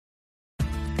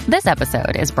This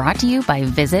episode is brought to you by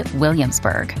Visit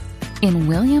Williamsburg. In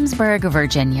Williamsburg,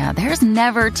 Virginia, there's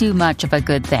never too much of a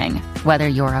good thing. Whether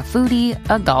you're a foodie,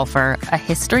 a golfer, a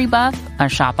history buff, a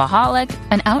shopaholic,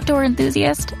 an outdoor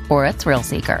enthusiast, or a thrill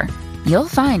seeker, you'll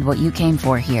find what you came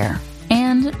for here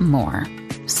and more.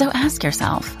 So ask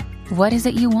yourself, what is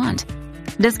it you want?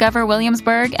 Discover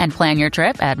Williamsburg and plan your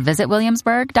trip at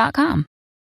visitwilliamsburg.com.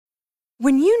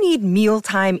 When you need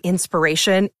mealtime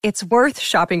inspiration, it's worth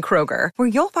shopping Kroger, where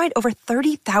you'll find over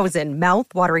 30,000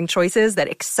 mouth-watering choices that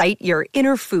excite your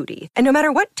inner foodie. And no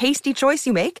matter what tasty choice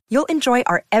you make, you'll enjoy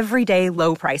our everyday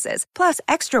low prices, plus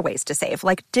extra ways to save,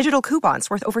 like digital coupons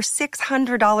worth over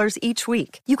 $600 each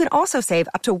week. You can also save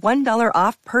up to $1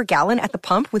 off per gallon at the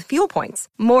pump with fuel points.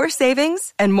 More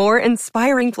savings and more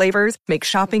inspiring flavors make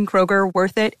shopping Kroger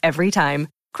worth it every time.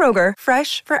 Kroger,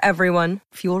 fresh for everyone.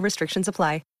 Fuel restrictions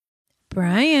apply.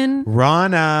 Brian.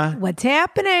 Rana. What's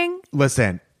happening?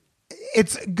 Listen,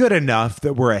 it's good enough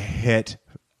that we're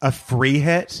a free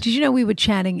hit. Did you know we were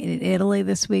chatting in Italy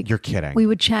this week? You're kidding. We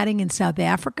were chatting in South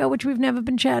Africa, which we've never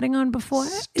been chatting on before,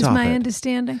 is my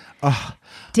understanding.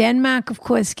 Denmark, of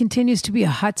course, continues to be a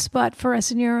hotspot for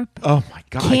us in Europe. Oh, my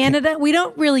God. Canada, we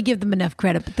don't really give them enough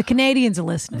credit, but the Canadians are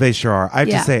listening. They sure are. I have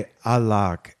to say, I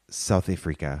like South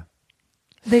Africa.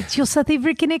 That's your South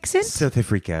African accent? South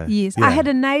Africa. Yes. Yeah. I had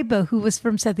a neighbor who was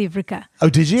from South Africa. Oh,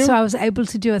 did you? So I was able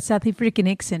to do a South African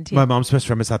accent. Yeah. My mom's best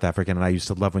friend was South African, and I used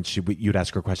to love when you'd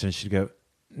ask her a question, and she'd go,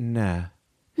 nah.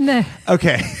 No.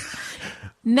 Okay.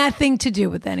 Nothing to do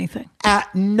with anything.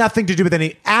 Nothing to do with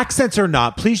any accents or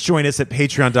not. Please join us at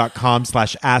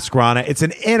patreon.com/AskRana. It's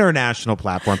an international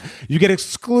platform. You get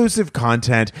exclusive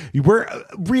content. We're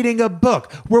reading a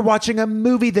book. We're watching a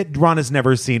movie that Rana's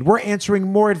never seen. We're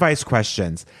answering more advice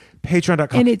questions.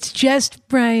 Patreon.com. And it's just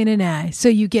Brian and I. So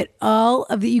you get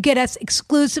you get us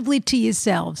exclusively to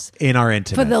yourselves. In our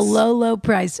intimates. For the low, low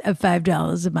price of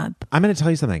 $5 a month. I'm going to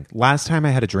tell you something. Last time I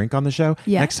had a drink on the show.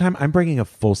 Yeah. Next time I'm bringing a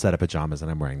full set of pajamas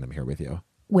and I'm wearing them here with you.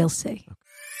 We'll see.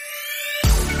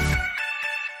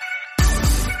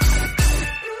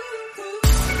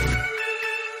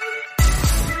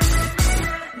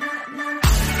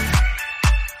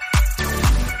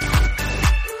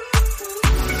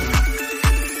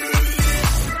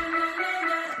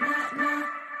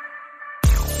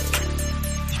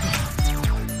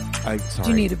 Sorry. Do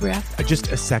you need a breath?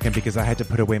 Just a second, because I had to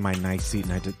put away my nice seat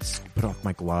and I had to put off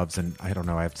my gloves, and I don't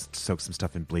know, I have to soak some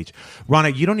stuff in bleach. Rana,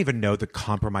 you don't even know the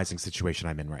compromising situation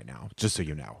I'm in right now, just so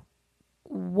you know.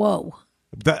 Whoa.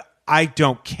 I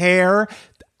don't care.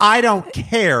 I don't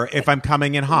care if I'm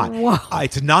coming in hot. Whoa.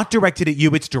 It's not directed at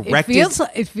you. It's directed.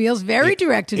 It feels very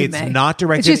directed at me. It's not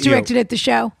directed at you. It's just directed at the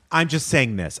show. I'm just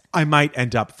saying this. I might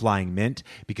end up flying Mint,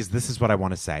 because this is what I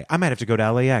want to say. I might have to go to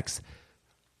LAX.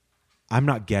 I'm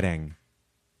not getting,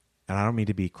 and I don't mean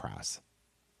to be crass,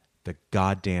 the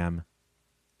goddamn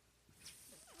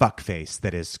fuckface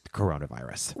that is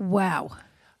coronavirus. Wow.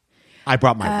 I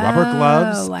brought my rubber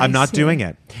gloves. I'm not doing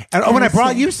it. And and I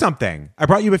brought you something. I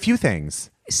brought you a few things.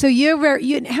 So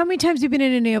how many times have you been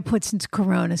in an airport since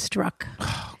Corona struck?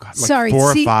 Oh God, like Sorry,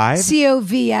 4 or 5?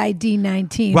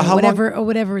 COVID-19, Well, or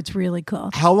whatever it's really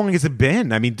called. How long has it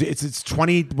been? I mean, it's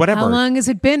 20 whatever. How long has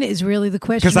it been is really the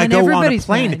question. Because I go on a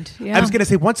plane. Mind. Yeah. I was going to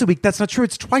say once a week. That's not true.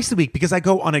 It's twice a week, because I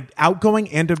go on an outgoing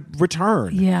and a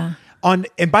return. Yeah.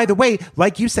 And by the way,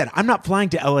 like you said, I'm not flying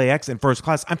to LAX in first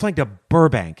class. I'm flying to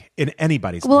Burbank in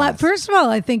anybody's class. First of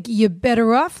all, I think you're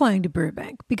better off flying to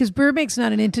Burbank, because Burbank's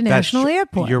not an international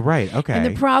airport. You're right. Okay.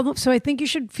 And so I think you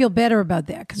should feel better about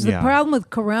that, because the problem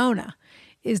with Corona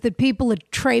is that people are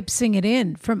traipsing it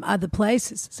in from other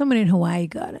places. Someone in Hawaii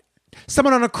got it.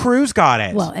 Someone on a cruise got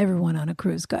it. Well, everyone on a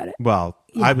cruise got it. Well,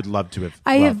 yeah. I would love to have.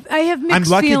 I have mixed I'm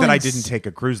lucky feelings that I didn't take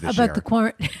a cruise this year. about the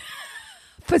quarantine.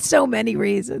 For so many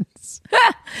reasons.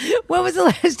 When was the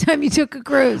last time you took a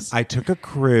cruise? I took a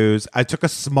cruise. I took a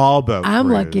small boat I'm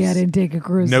cruise. lucky I didn't take a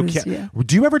cruise this year.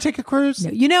 Do you ever take a cruise?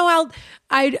 No. You know,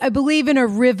 I believe in a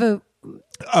river.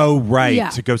 Oh, right.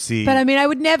 Yeah. To go see. But I mean, I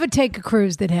would never take a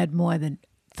cruise that had more than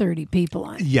 30 people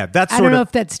on it. Yeah, that's I don't know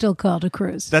if that's still called a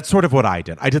cruise. That's sort of what I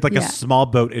did. I did like a small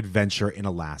boat adventure in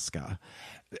Alaska.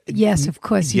 Yes, of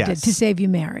course you did, to save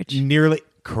your marriage. Nearly.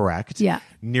 Correct. Yeah.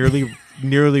 Nearly.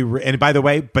 And by the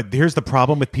way, but here's the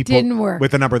problem with people Didn't work.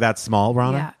 with a number that small,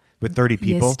 Rana. Yeah. With 30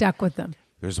 people. You're stuck with them.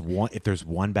 If there's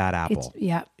one bad apple,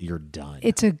 you're done.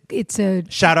 It's a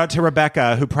shout out to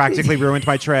Rebecca, who practically ruined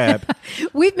my trip.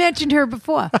 We've mentioned her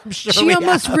before. I'm sure she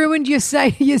almost ruined your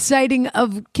sighting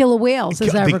of killer whales,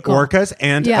 as I recall. The orcas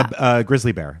and a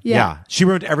grizzly bear. Yeah. She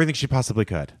ruined everything she possibly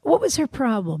could. What was her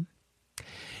problem?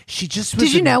 She just was.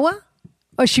 Did you know her?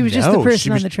 Oh, she was just the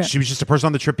person on the trip. She was just a person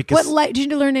on the trip because. Did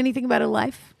you learn anything about her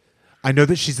life? I know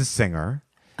that she's a singer.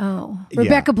 Oh,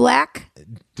 Rebecca Black.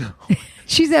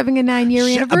 She's having a 9-year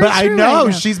anniversary. But I know right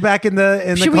now. she's back in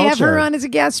the Should culture. we have her on as a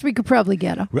guest? We could probably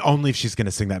get her. Only if she's going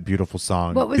to sing that beautiful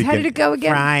song. How did it go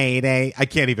again? Friday. I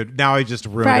can't even. Now I just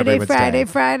ruined everyone's day.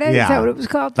 Friday. Yeah. Is that what it was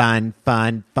called?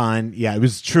 Fun. Yeah, it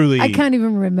was truly. I can't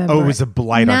even remember. Oh, it was a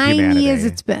blight on humanity. 9 years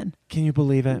it's been. Can you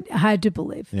believe it? Hard to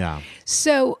believe. Yeah.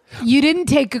 So you didn't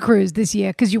take a cruise this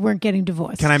year because you weren't getting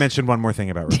divorced. Can I mention one more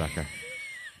thing about Rebecca?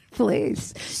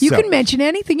 Please. You can mention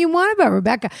anything you want about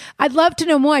Rebecca. I'd love to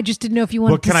know more. I just didn't know if you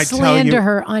wanted to slander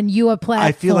her on your platform.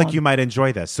 I feel like you might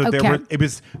enjoy this. So it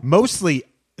was most of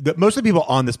the people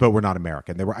on this boat were not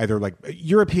American. They were either like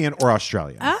European or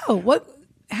Australian. Oh,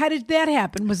 how did that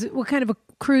happen? Was it what kind of a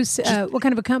cruise? What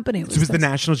kind of a company was it? Was this? The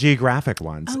National Geographic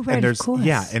ones. Oh, right, and of course.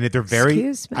 Yeah, and they're very.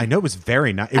 Excuse me. I know it was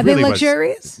very nice. Are they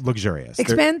luxurious? Luxurious.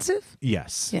 Expensive?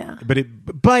 Yes. Yeah.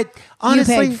 But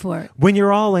honestly, you paid for it. When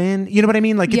you're all in, you know what I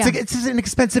mean? Like it's as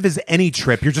inexpensive as any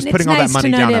trip. You're just putting all that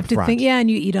money down up front.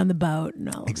 And you eat on the boat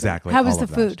and all. Exactly. How was the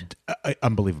food?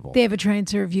 Unbelievable. They ever try and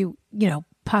serve you,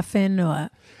 puffin or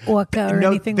orca or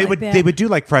anything like that? They would do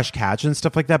like fresh catch and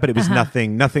stuff like that, but it was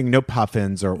nothing, no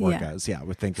puffins or orcas. Yeah,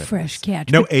 with think fresh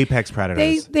catch. No apex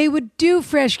predators. They would do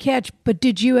fresh catch, but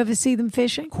did you ever see them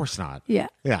fishing? Of course not. Yeah.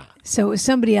 Yeah. So it was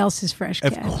somebody else's fresh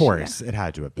catch. Of course, it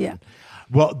had to have been. Yeah.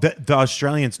 Well, the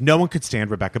Australians, no one could stand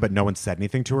Rebecca, but no one said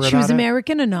anything to her about it. She was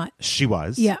American or not? She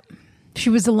was. Yeah. She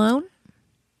was alone?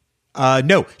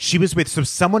 No, she was with, so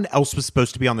someone else was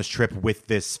supposed to be on this trip with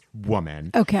this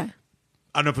woman. Okay.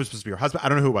 I don't know if it was supposed to be her husband. I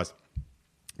don't know who it was.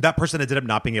 That person ended up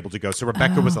not being able to go. So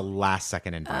Rebecca was a last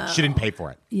second invite. She didn't pay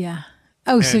for it. Yeah.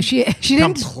 Oh, so she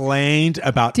didn't complained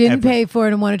about pay for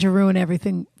it and wanted to ruin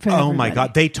everything for everybody. Oh my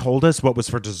God. They told us what was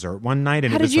for dessert one night.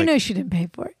 And how did you know she didn't pay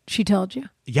for it? She told you?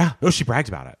 Yeah. Oh, she bragged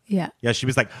about it. Yeah. Yeah. She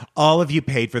was like, all of you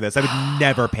paid for this. I would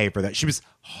never pay for that. She was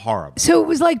horrible. So it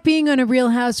was like being on a Real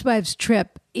Housewives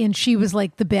trip and she was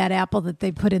like the bad apple that they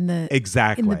put in the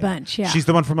bunch. Yeah. She's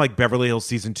the one from like Beverly Hills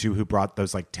season 2 who brought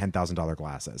those like $10,000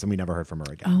 glasses and we never heard from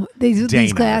her again. Oh,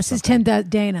 these glasses,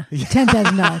 Dana,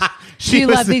 $10,000. She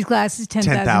loved these glasses,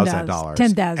 $10,000.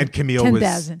 $10,000. And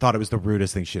Camille thought it was the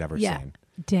rudest thing she'd ever seen.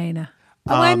 Dana.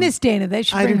 Oh, I miss Dana. They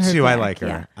should bring her I do too. back. I like her.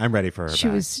 Yeah. I'm ready for her. She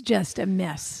was just a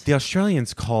mess. The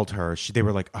Australians called her. They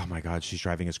were like, "Oh my God, she's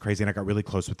driving us crazy." And I got really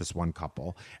close with this one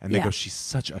couple, and they go, "She's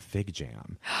such a fig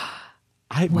jam."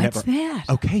 What's that?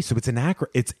 Okay, so it's an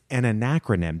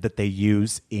acronym that they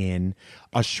use in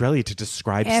Australia to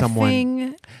describe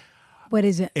someone. What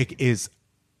is it? It's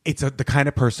the kind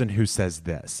of person who says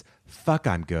this: "Fuck,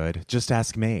 I'm good. Just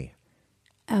ask me."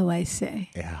 Oh, I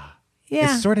see. Yeah.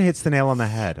 Yeah. It sort of hits the nail on the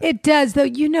head. It does, though.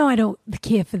 I don't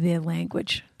care for their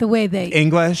language. The way they...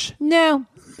 English? No.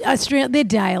 Their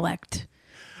dialect.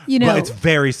 Well, it's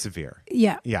very severe.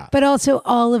 Yeah. Yeah. But also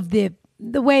all of the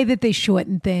way that they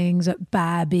shorten things,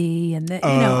 Bobby, and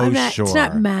sure. It's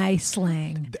not my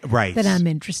slang that I'm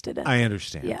interested in. I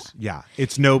understand. Yeah. Yeah.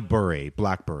 It's no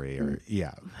Blackberry, or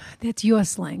That's your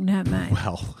slang, not mine.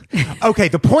 Well, okay.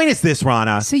 The point is this,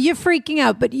 Rana. So you're freaking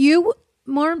out, but you...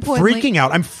 More importantly, freaking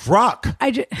out. I'm fruck.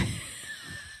 I'm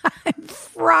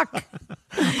fruck.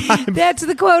 That's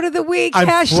the quote of the week.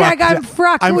 Hashtag I'm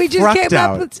fruck. We just came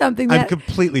up with something. I'm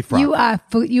completely fruck. You are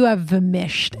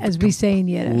vermished, as we say in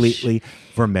Yiddish. Completely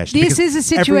vermished. This is a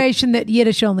situation that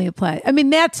Yiddish only applies. I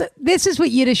mean, this is what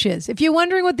Yiddish is. If you're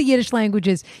wondering what the Yiddish language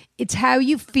is, it's how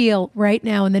you feel right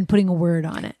now and then putting a word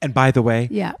on it. And by the way,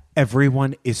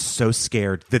 everyone is so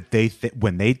scared that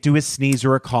when they do a sneeze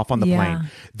or a cough on the plane,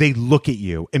 they look at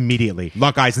you immediately,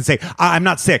 lock eyes, and say, "I'm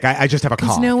not sick. I just have a cough."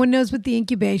 Because no one knows what the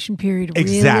incubation period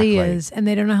really is, and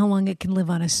they don't know how long it can live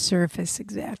on a surface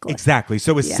exactly. Exactly.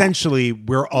 So essentially,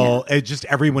 we're all just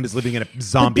everyone is living in a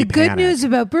zombie panic. The panic. good news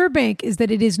about Burbank is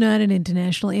that it is not an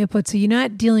international airport, so you're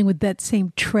not dealing with that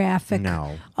same traffic.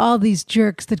 No. All these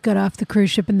jerks that got off the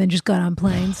cruise ship and then just got on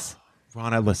planes.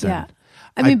 Rana, listen. Yeah.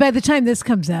 I mean, by the time this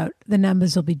comes out, the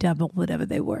numbers will be double whatever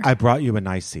they were. I brought you a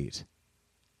nice seat.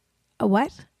 A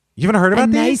what? You haven't heard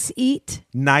about these? Nice eat?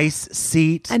 Nice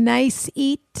seat. A nice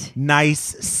eat? Nice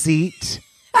seat.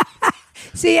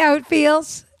 See how it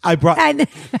feels? I brought...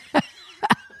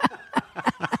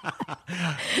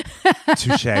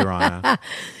 Touche, Rana.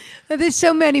 There's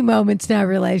so many moments in our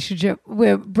relationship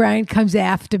where Brian comes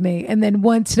after me, and then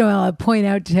once in a while I point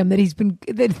out to him that he's been...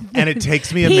 and it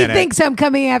takes me a minute. He thinks I'm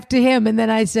coming after him, and then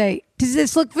I say, "Does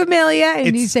this look familiar?"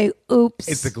 And you say, "Oops."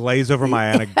 It's the glaze over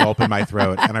my eye and a gulp in my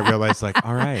throat, and I realize, like,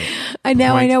 all right. I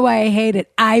know why I hate it.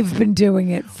 I've been doing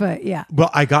it for, Well,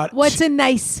 I got... What's a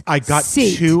nice I got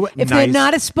seat? two If they're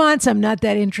not a sponsor, I'm not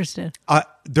that interested.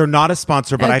 They're not a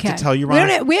sponsor, but I have to tell you,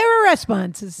 Ron. We have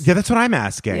responses. Yeah, that's what I'm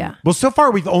asking. Yeah. Well, so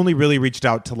far we've only really reached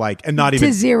out to and not even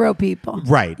to 0 people.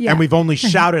 Right. Yeah. And we've only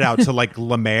shouted out to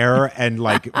Lemaire and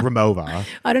Ramova.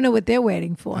 I don't know what they're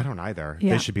waiting for. I don't either.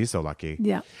 Yeah. They should be so lucky.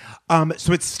 Yeah.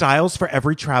 So it's styles for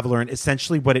every traveler, and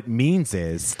essentially what it means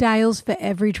is styles for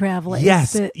every traveler.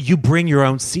 Yes, you bring your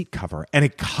own seat cover, and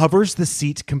it covers the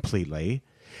seat completely.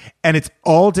 And it's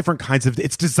all different kinds of,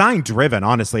 it's design driven,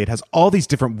 honestly. It has all these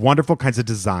different wonderful kinds of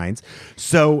designs.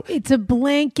 So it's a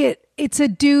blanket. It's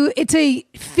a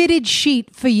fitted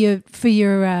sheet for your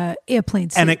airplane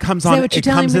seat. And it comes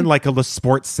in like a Le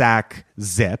Sport Sac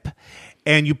zip,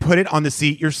 and you put it on the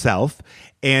seat yourself.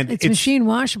 And it's machine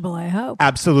washable, I hope.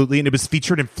 Absolutely. And it was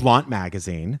featured in Flaunt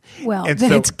magazine. Well,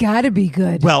 then it's got to be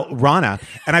good. Well, Rana,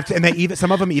 and they even,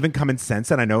 some of them even come in scents,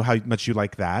 and I know how much you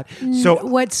like that. So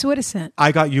what sort of scent?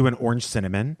 I got you an orange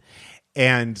cinnamon,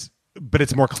 but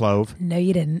it's more clove. No,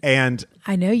 you didn't. And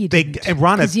I know you didn't. And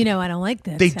Rana, because I don't like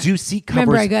that. They do seat covers.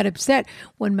 Remember, I got upset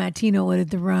when Martino ordered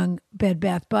the wrong Bed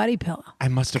Bath body pillow. I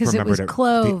must have remembered it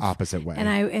clove, the opposite way.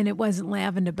 And it wasn't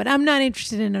lavender. But I'm not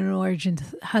interested in an orange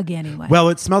hug anyway. Well,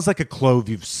 it smells like a clove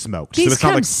you've smoked. These so it's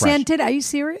come not like scented. Are you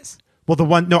serious?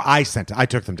 Well, I sent it. I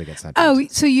took them to get scented. Oh,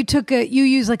 so you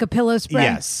use like a pillow spray?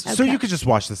 Yes. Okay. So you could just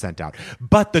wash the scent out.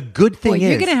 But the good thing is,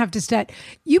 you're going to have to start.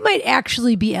 You might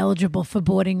actually be eligible for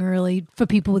boarding early for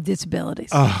people with disabilities.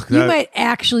 You might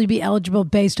actually be eligible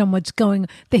based on what's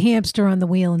the hamster on the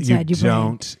wheel inside your brain.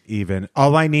 Don't even.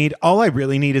 All I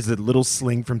really need is a little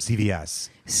sling from CVS.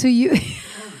 So you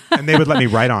and they would let me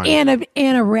write on it.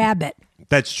 And a rabbit.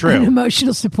 That's true. An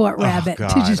emotional support rabbit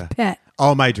to just pet.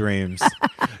 All my dreams.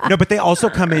 No, but they also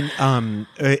come in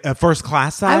a first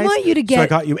class size. I want you to get. So I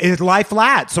got you. It's lie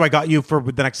flat. So I got you for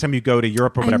the next time you go to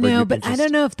Europe or whatever. I know, but I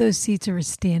don't know if those seats are a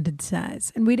standard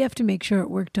size, and we'd have to make sure it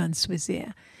worked on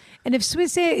Swissair. And if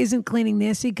Swissair isn't cleaning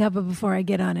their seat cover before I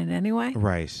get on it anyway,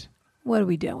 right? What are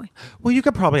we doing? Well, you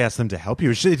could probably ask them to help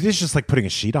you. It is just like putting a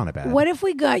sheet on a bed. What if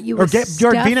we got you or a get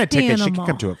stuffed Yardvina a ticket? Animal. She can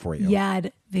come to it for you.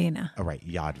 Yardvina. All right,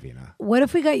 Yardvina. What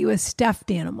if we got you a stuffed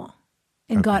animal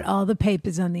and got all the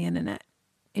papers on the internet,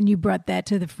 and you brought that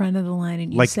to the front of the line,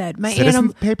 and you said, "My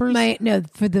animal papers." No,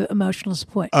 for the emotional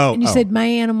support. Oh, and you said, "My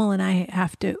animal and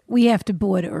we have to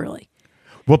board early."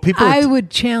 Well, I would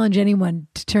challenge anyone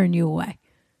to turn you away.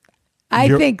 I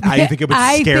think it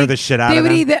would scare the shit out of them. They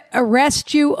would either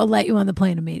arrest you or let you on the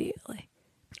plane immediately.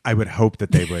 I would hope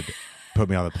that they would put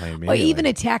me on the plane immediately. Or even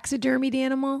a taxidermied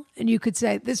animal, and you could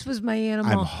say, "This was my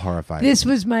animal. I'm horrified. This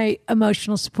was my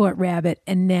emotional support rabbit,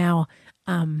 and now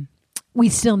we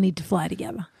still need to fly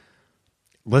together."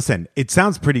 Listen, it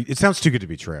sounds too good to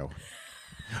be true.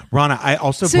 Rana, I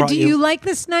also So brought do you like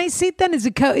this nice seat then? Is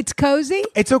it it's cozy?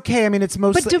 It's okay. I mean, it's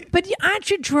mostly... But aren't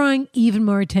you drawing even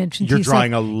more attention to yourself? You're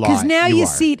drawing a lot. Because now your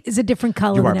seat is a different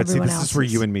color than everyone else's. This is where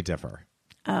you and me differ.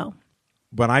 Oh.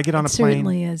 When I get on a plane... It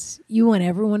certainly is. You want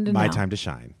everyone to know. My time to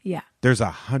shine. Yeah. There's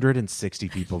 160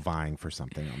 people vying for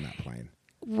something on that plane.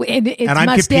 And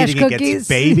I'm competing cookies. against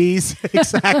babies.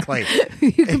 Exactly.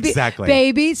 Exactly.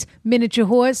 Babies, miniature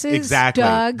horses, exactly.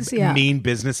 dogs, mean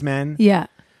businessmen. Yeah.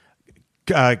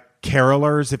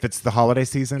 Carolers, if it's the holiday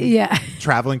season. Yeah.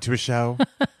 Traveling to a show.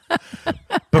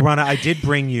 But Rana, I did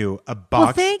bring you a box.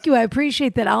 Well, thank you. I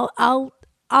appreciate that.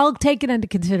 I'll take it under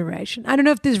consideration. I don't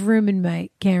know if there's room in my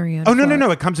carry-on. Oh,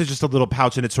 no. It comes in just a little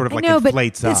pouch, and it sort of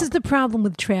inflates up. This is the problem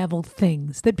with travel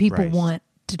things that people want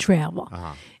to travel.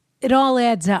 Uh-huh. It all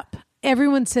adds up.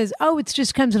 Everyone says, "Oh, it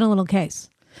just comes in a little case."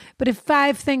 But if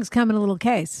 5 things come in a little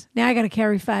case, now I got to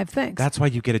carry 5 things. That's why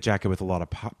you get a jacket with a lot of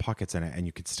pockets in it, and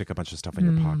you can stick a bunch of stuff in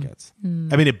your pockets.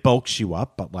 I mean, it bulks you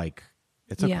up, but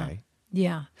it's okay.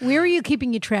 Yeah. Where are you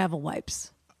keeping your travel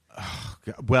wipes?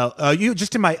 Well, you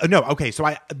just in my no. Okay, so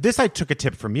I took a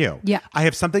tip from you. Yeah. I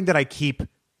have something that I keep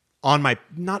on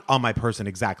not on my person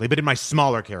exactly, but in my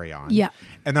smaller carry-on. Yeah.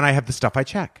 And then I have the stuff I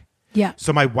check. Yeah.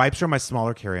 So my wipes are my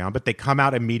smaller carry-on, but they come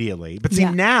out immediately. But see,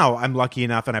 now I'm lucky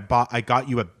enough, and I got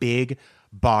you a big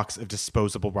box of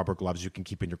disposable rubber gloves you can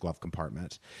keep in your glove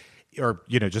compartment, or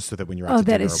just so that when you're out to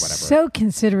dinner or whatever. Oh, that is so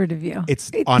considerate of you.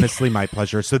 It's honestly my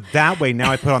pleasure. So that way, now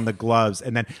I put on the gloves,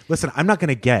 and then listen, I'm not going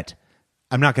to get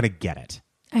it.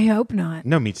 I hope not.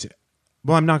 No, me too.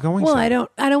 Well, I'm not going to. Well, I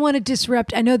don't want to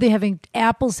disrupt. I know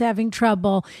Apple's having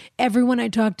trouble. Everyone I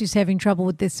talk to is having trouble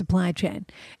with this supply chain.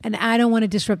 And I don't want to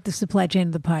disrupt the supply chain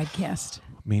of the podcast.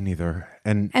 Me neither.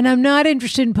 And I'm not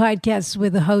interested in podcasts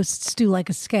where the hosts do like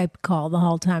a Skype call the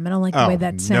whole time. I don't like the way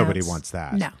that sounds. Nobody wants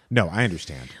that. No, I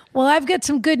understand. Well, I've got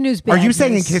some good news. Bad Are you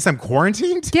saying news. in case I'm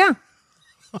quarantined? Yeah.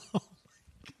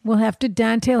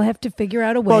 Dante will have to figure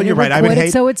out a way Well, to you're right. record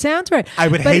it so it sounds right. I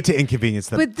would hate to inconvenience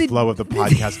the flow of the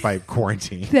podcast by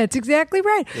quarantine. That's exactly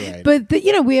right. Right. But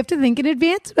we have to think in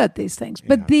advance about these things.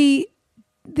 But the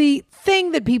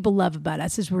thing that people love about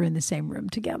us is we're in the same room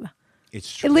together.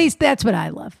 It's true. At least that's what I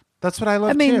love. That's what I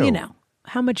love, I mean, too.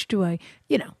 How much do I,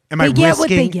 Am they I get risking? what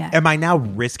they get. Am I now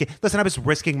risking? Listen, I was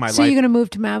risking my life. So you're going to move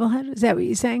to Marblehead? Is that what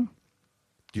you're saying?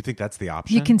 Do you think that's the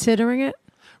option? You considering it?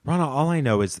 Rana, all I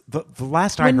know is the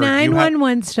last I When heard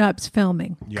 911 stops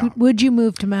filming, would you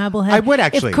move to Marblehead? I would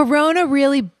actually. If Corona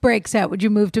really breaks out, would you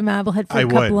move to Marblehead for a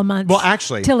couple of months? Well,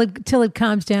 actually. Till it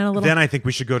calms down a little? Then I think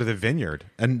we should go to the Vineyard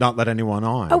and not let anyone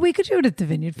on. Oh, we could do it at the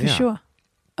Vineyard for sure.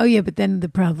 Oh, yeah, but then the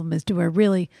problem is, do I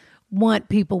really want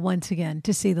people once again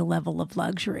to see the level of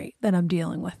luxury that I'm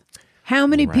dealing with? How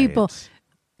many people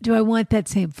do I want that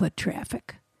same foot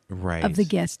traffic? Right. Of the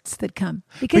guests that come.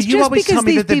 Because but you just always because tell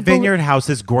me these that the people, Vineyard House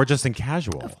is gorgeous and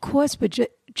casual. Of course, but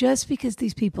just because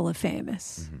these people are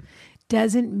famous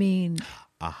doesn't mean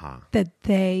that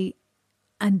they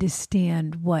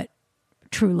understand what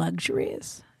true luxury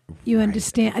is. You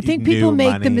understand? I think people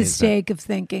make the mistake of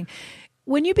thinking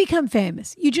when you become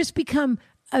famous, you just become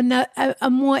a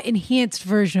more enhanced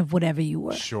version of whatever you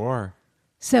were. Sure.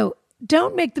 So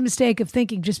don't make the mistake of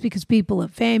thinking just because people are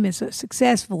famous or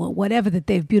successful or whatever that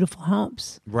they have beautiful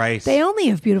homes. Right. They only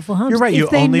have beautiful homes. You're right. If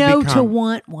they know to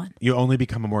want one. You only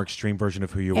become a more extreme version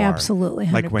of who you are. Absolutely.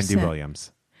 100%. Like Wendy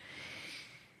Williams.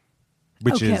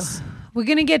 Which is... We're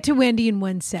going to get to Wendy in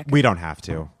 1 second. We don't have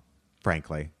to,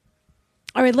 frankly.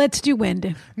 All right, let's do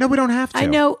Wendy. No, we don't have to. I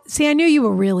know. See, I knew you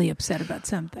were really upset about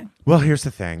something. Well, here's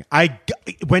the thing.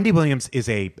 Wendy Williams is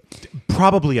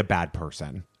probably a bad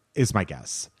person. Is my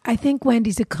guess. I think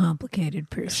Wendy's a complicated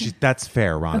person. That's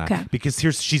fair, Rana. Okay. Because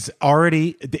she's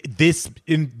already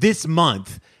this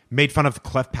month made fun of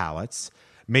cleft palates,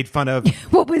 made fun of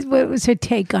what was her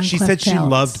take on? She cleft said palates? she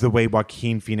loved the way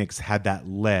Joaquin Phoenix had that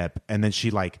lip, and then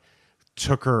she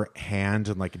took her hand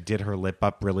and did her lip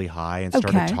up really high and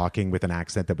started talking with an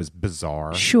accent that was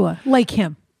bizarre. Sure, like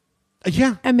him.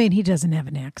 Yeah. I mean, he doesn't have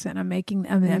an accent. I'm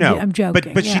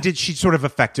joking. But she sort of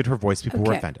affected her voice. People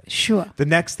were offended. Sure. The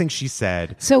next thing she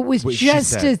said. So it was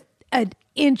just an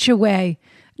inch away,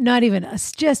 not even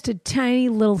just a tiny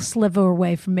little sliver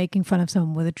away from making fun of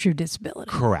someone with a true disability.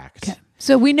 Correct. Okay.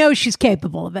 So we know she's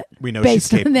capable of it. We know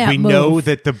based she's capable. On that move.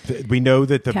 We know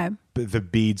that the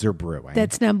beads are brewing.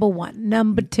 That's number one.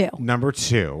 Number two. Number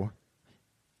two.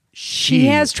 She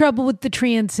has trouble with the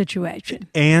trans situation,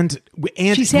 and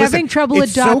she's having trouble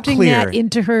adopting that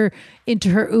into her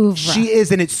oeuvre. She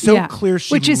is, and it's so clear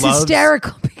which is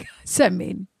hysterical because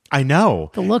I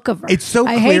know the look of her. It's so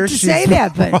I clear. hate to say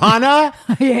that, but Rana,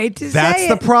 I hate to say that's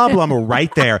the problem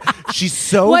right there. She's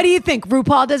so. What do you think?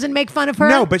 RuPaul doesn't make fun of her?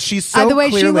 No, but she's so the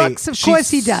way clearly, she looks. Of course,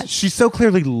 he does. She so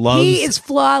clearly loves. He is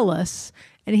flawless,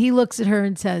 and he looks at her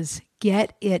and says,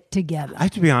 "Get it together." I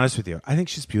have to be honest with you. I think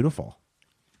she's beautiful.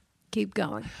 Keep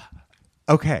going.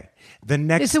 Okay. The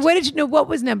next. So what did you know? What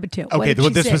was number two? Okay,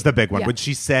 this was the big one. When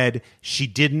she said she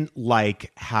didn't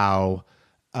like how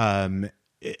gay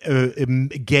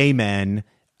men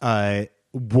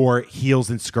wore heels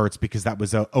and skirts because that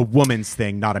was a woman's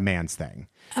thing, not a man's thing.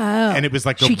 Oh, and it was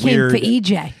like she came for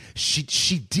EJ.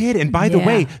 She did, and by the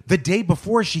way, the day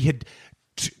before she had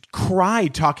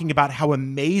cried talking about how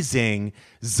amazing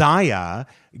Zaya,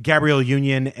 Gabrielle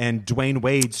Union, and Dwayne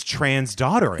Wade's trans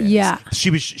daughter is. Yeah. She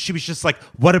was just like,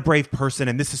 what a brave person,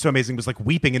 and this is so amazing. Was like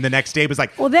weeping, and the next day was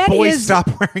like, well, that boys, is, stop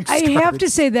wearing skirts. I have to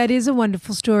say that is a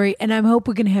wonderful story, and I hope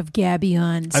we're going to have Gabby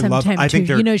on sometime too.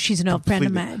 You know, she's an old friend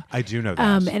of mine. I do know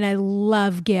that. And I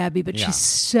love Gabby, but she's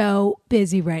so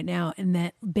busy right now, and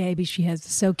that baby she has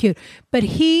is so cute. But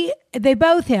they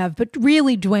both have, but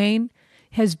really Dwayne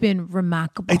has been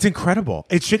remarkable. It's incredible.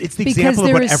 It's the example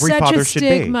of what every father should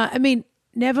be. I mean,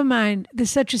 never mind.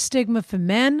 There's such a stigma for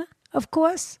men, of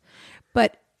course,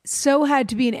 but so hard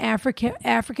to be an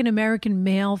African American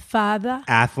male father,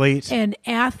 athlete, and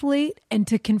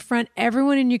to confront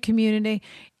everyone in your community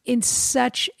in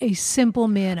such a simple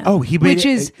manner. Oh,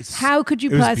 how could you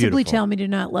possibly tell me to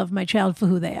not love my child for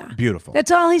who they are? Beautiful.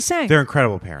 That's all he's saying. They're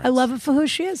incredible parents. I love her for who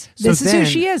she is. This is who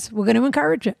she is. We're going to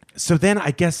encourage it. So then I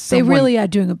guess they really are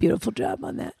doing a beautiful job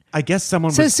on that. I guess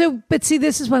someone but see,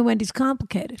 this is why Wendy's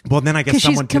complicated. Well, then I guess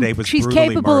someone today was she's brutally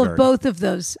capable murdered. of both of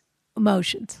those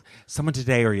emotions. Someone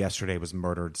today or yesterday was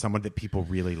murdered. Someone that people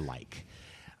really like.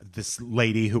 This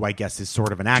lady who I guess is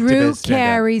sort of an activist. Drew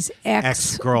Carey's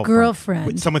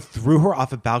ex-girlfriend. Someone threw her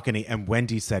off a balcony and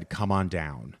Wendy said, "Come on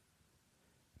down."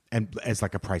 And as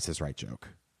like a Price is Right joke.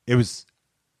 It was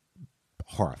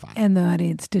horrified. And the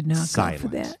audience did not Silent. go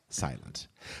for that. Silent.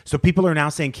 So people are now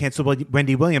saying cancel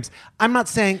Wendy Williams. I'm not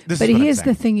saying this But is what here's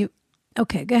I'm saying. the thing.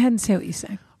 Okay, go ahead and say what you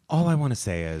say. All I want to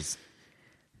say is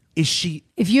she...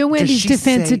 If you're Wendy's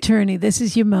defense say, attorney, this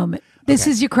is your moment. This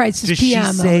is your crisis does PR she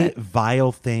moment. say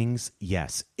vile things?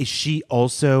 Yes. Is she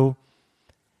also...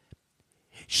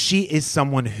 She is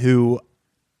someone who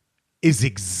is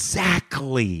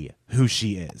exactly who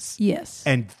she is. Yes.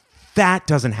 And that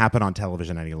doesn't happen on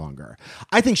television any longer.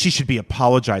 I think she should be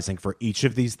apologizing for each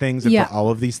of these things and for all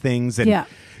of these things. And,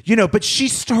 but she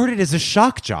started as a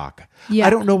shock jock. Yeah. I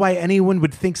don't know why anyone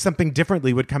would think something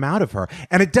differently would come out of her.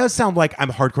 And it does sound like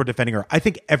I'm hardcore defending her. I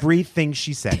think everything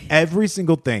she said, every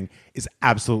single thing is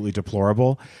absolutely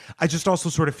deplorable. I just also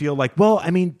sort of feel like, well,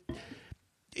 I mean,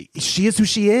 she is who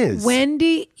she is.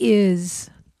 Wendy is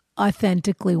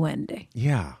authentically Wendy.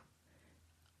 Yeah.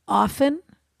 Often,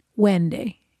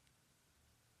 Wendy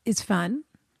is fun.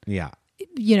 Yeah.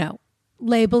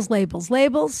 Labels.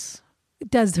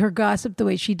 Does her gossip the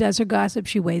way she does her gossip.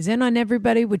 She weighs in on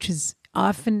everybody, which is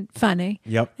often funny.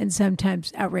 Yep. And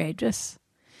sometimes outrageous.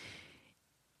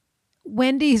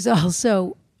 Wendy is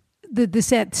also,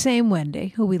 the same Wendy,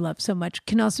 who we love so much,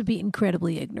 can also be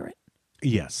incredibly ignorant.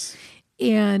 Yes.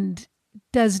 And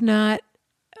does not,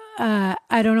 I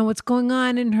don't know what's going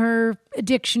on in her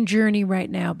addiction journey right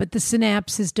now, but the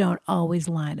synapses don't always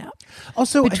line up.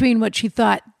 Also, between what she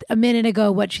thought a minute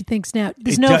ago, what she thinks now,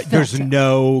 there's no filter. There's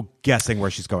no guessing where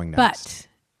she's going next. But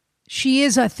she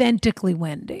is authentically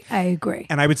Wendy. I agree.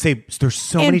 And I would say there's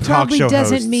so many talk show hosts. And probably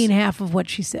doesn't mean half of what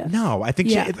she says. No, I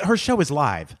think her show is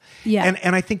live. Yeah.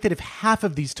 And I think that if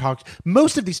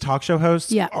most of these talk show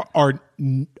hosts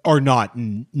are not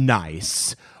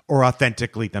nice or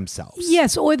authentically themselves.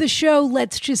 Yes, or the show,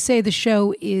 let's just say the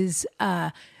show is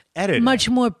edited. Much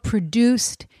more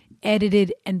produced,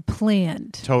 edited, and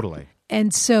planned. Totally.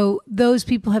 And so those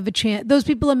people have a chance. Those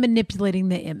people are manipulating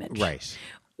the image. Right.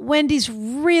 Wendy's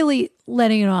really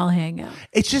letting it all hang out.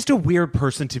 It's just a weird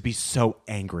person to be so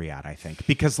angry at, I think.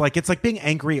 Because it's like being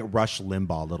angry at Rush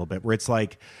Limbaugh a little bit, where it's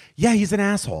like, yeah, he's an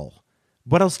asshole.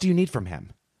 What else do you need from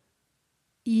him?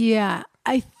 Yeah,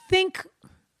 I think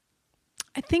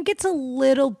it's a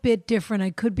little bit different. I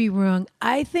could be wrong.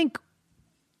 I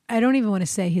don't even want to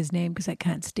say his name because I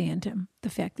can't stand him.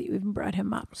 The fact that you even brought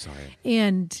him up. Sorry.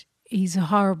 And he's a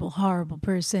horrible, horrible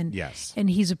person. Yes. And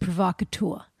he's a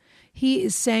provocateur. He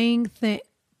is saying things.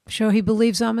 Sure, he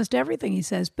believes almost everything he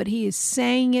says, but he is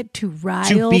saying it to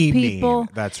rile people. Mean.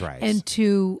 That's right. And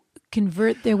to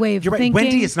convert their way of You're thinking. right.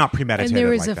 Wendy is not premeditated. And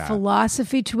there is like a that.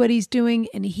 philosophy to what he's doing,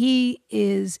 and he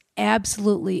is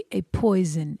absolutely a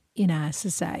poison in our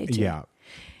society. Yeah.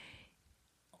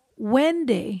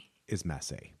 Wendy is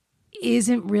messy.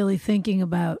 Isn't really thinking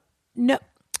about no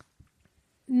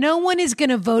one is going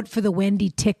to vote for the Wendy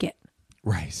ticket.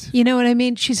 Right. You know what I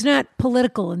mean? She's not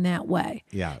political in that way.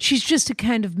 Yeah. She's just a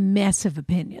kind of mess of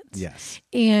opinions. Yes.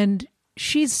 And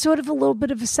she's sort of a little bit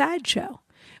of a sideshow,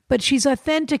 but she's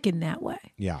authentic in that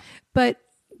way. Yeah. But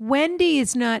Wendy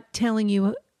is not telling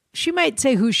you, she might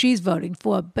say who she's voting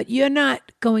for, but you're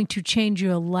not going to change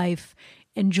your life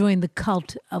and join the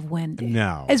cult of Wendy.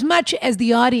 No. As much as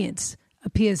the audience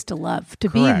appears to love to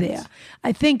Correct. be there.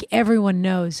 I think everyone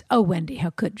knows, oh, Wendy,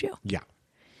 how could you? Yeah.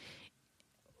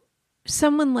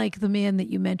 Someone like the man that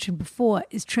you mentioned before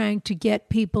is trying to get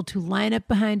people to line up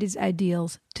behind his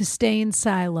ideals, to stay in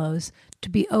silos, to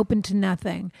be open to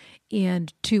nothing,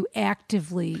 and to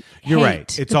actively You're hate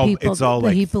right. It's the all people, it's all the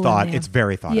like people in thought. there. It's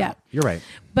very thought out. You're right.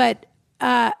 But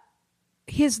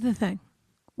here's the thing.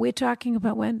 We're talking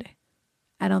about Wendy.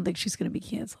 I don't think she's going to be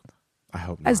canceled. I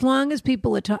hope not. As long as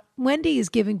people are Wendy is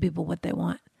giving people what they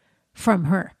want from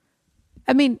her.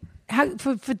 I mean,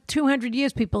 for 200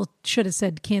 years, people should have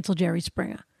said, cancel Jerry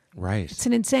Springer. Right. It's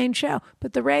an insane show.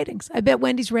 But the ratings, I bet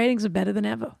Wendy's ratings are better than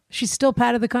ever. She's still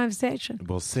part of the conversation.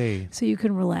 We'll see. So you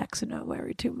can relax and not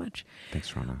worry too much.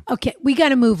 Thanks, Rana. Okay, we got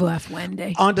to move off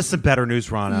Wendy. On to some better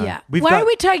news, Rana. Yeah. Why are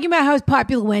we talking about how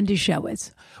popular Wendy's show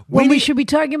is? When we should be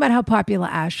talking about how popular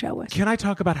our show is. Can I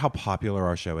talk about how popular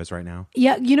our show is right now?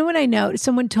 Yeah, you know what I know?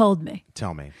 Someone told me.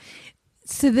 Tell me.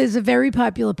 So there's a very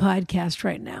popular podcast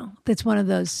right now that's one of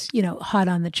those, hot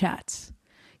on the charts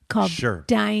called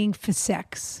Dying for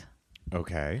Sex.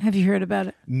 Okay. Have you heard about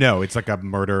it? No, it's like a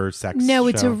murder sex No, show.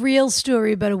 it's a real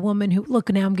story about a woman who, look,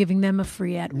 now I'm giving them a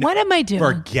free ad. What am I doing?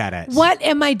 Forget it. What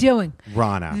am I doing?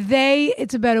 Rana.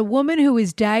 It's about a woman who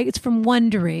is it's from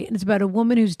Wondery, and it's about a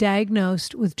woman who's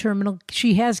diagnosed with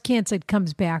she has cancer, it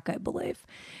comes back, I believe.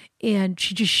 And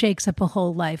she just shakes up her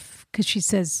whole life because she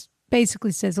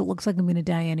basically says, it looks like I'm going to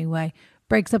die anyway,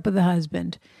 breaks up with the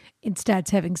husband, and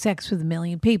starts having sex with a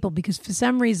million people because for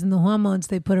some reason the hormones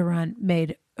they put her on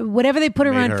made whatever they put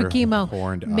her on for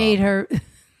chemo made her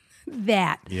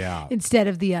that instead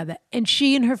of the other. And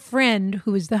she and her friend,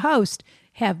 who is the host,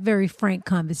 have very frank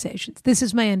conversations. This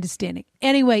is my understanding.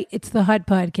 Anyway, it's the hot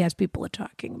podcast people are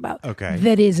talking about. Okay.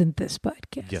 That isn't this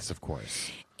podcast. Yes, of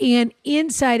course. And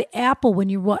inside Apple, when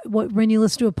you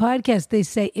listen to a podcast, they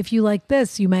say, if you like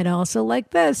this, you might also like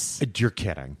this. You're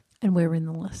kidding. And we're in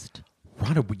the list.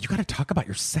 Rhonda, you got to talk about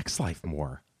your sex life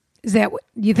more. Is that what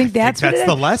you think? That's what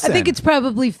the lesson. I think it's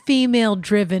probably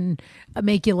female-driven,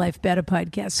 make your life better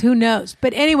podcasts. Who knows?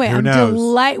 But anyway,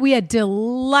 we are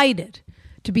delighted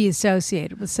to be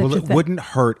associated with such a thing. Well, it wouldn't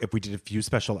hurt if we did a few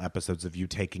special episodes of you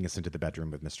taking us into the bedroom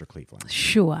with Mr. Cleveland.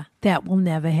 Sure. That will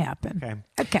never happen.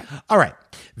 Okay. All right.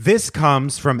 This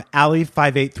comes from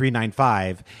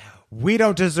Allie58395. We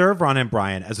don't deserve Ronna and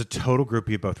Brian as a total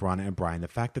groupie of both Ronna and Brian. The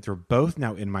fact that they're both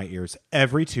now in my ears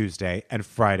every Tuesday and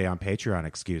Friday on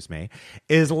Patreon,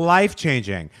 is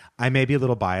life-changing. I may be a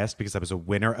little biased because I was a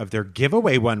winner of their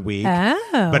giveaway one week.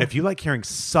 Oh. But if you like hearing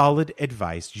solid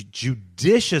advice,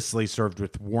 judiciously served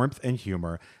with warmth and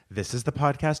humor, this is the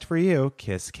podcast for you.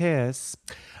 Kiss, kiss.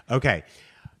 Okay.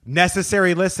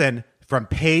 Necessary listen from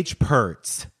Paige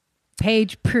Pertz.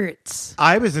 Paige Pertz.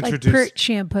 I was introduced. Like Pert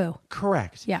shampoo.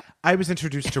 Correct. Yeah. I was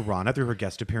introduced to Ronna through her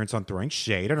guest appearance on Throwing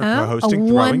Shade and her co-hosting a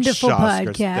Throwing wonderful Shots.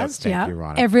 podcast. Thank you,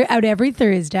 Ronna. Every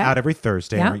Thursday. Every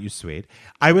Thursday. Yeah. Aren't you sweet?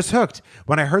 I was hooked.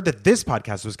 When I heard that this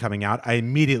podcast was coming out, I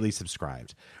immediately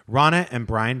subscribed. Ronna and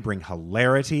Brian bring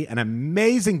hilarity and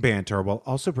amazing banter while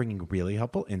also bringing really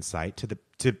helpful insight to the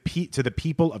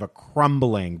people of a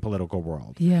crumbling political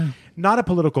world. Yeah. Not a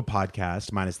political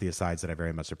podcast, minus the asides that I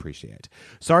very much appreciate.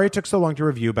 Sorry it took so long to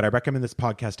review, but I recommend this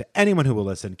podcast to anyone who will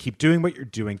listen. Keep doing what you're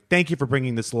doing. Thank you for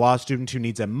bringing this law student who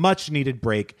needs a much-needed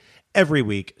break every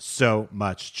week so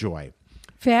much joy.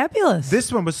 Fabulous.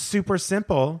 This one was super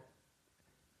simple.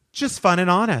 Just fun and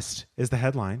honest is the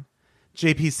headline.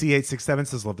 JPC867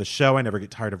 says, love the show. I never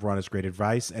get tired of Ronna's great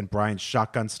advice and Brian's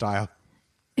shotgun style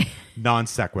non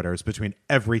sequiturs between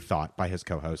every thought by his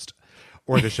co-host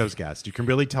or the show's guest. You can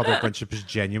really tell their friendship is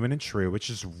genuine and true, which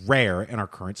is rare in our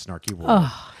current snarky world.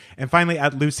 Oh. And finally,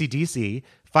 at Lucy DC,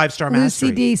 5-star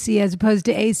mastery. Lucy DC as opposed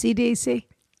to ACDC.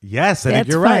 Yes, I think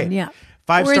you're fun, right. Yeah.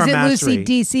 5-star or is it mastery.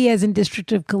 Lucy DC as in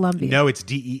District of Columbia? No, it's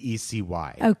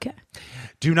DEECY. Okay.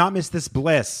 Do not miss this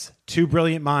bliss. Two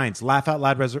brilliant minds, laugh out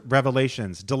loud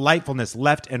revelations, delightfulness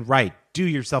left and right. Do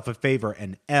yourself a favor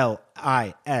and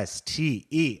LISTEN.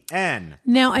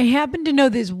 Now, I happen to know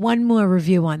there's one more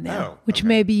review on there, which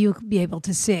maybe you'll be able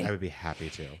to see. I would be happy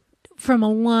to. From a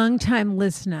longtime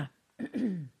listener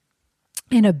and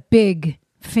a big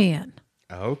fan.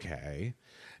 Okay.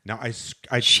 Now,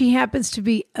 she happens to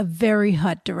be a very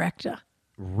hot director.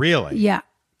 Really? Yeah.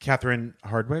 Catherine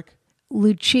Hardwick?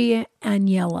 Lucia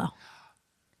Agnello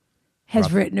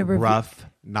has written a review. Rough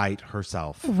Night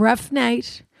herself. Rough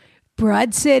Night,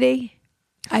 Broad City.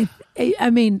 I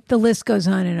mean, the list goes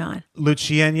on and on.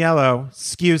 Lucia Agnello,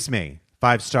 excuse me,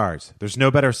 5 stars. There's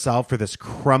no better solve for this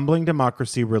crumbling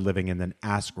democracy we're living in than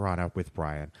Ask Ronna with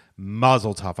Brian.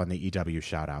 Muzzle tough on the EW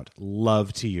shout out.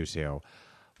 Love to you two.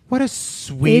 What a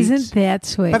sweet... Isn't that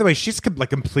sweet? By the way, she's like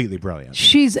completely brilliant.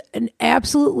 She's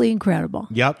absolutely incredible.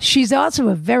 Yep. She's also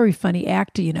a very funny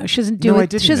actor, you know. She doesn't do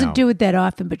it. She doesn't do it that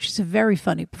often, but she's a very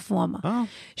funny performer. Oh,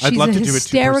 she's I'd love a to do a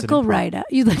hysterical two-person improv. writer.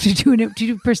 You'd like to do a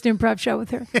two-person improv show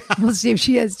with her? Yeah. We'll see if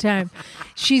she has time.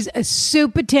 She's a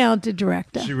super talented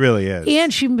director. She really is.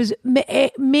 And she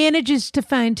manages to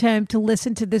find time to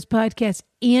listen to this podcast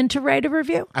and to write a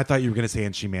review. I thought you were going to say,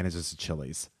 and she manages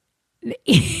Chili's.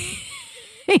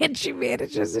 And she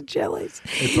manages a Chili's.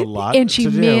 It's a lot. And she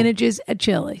to do. manages a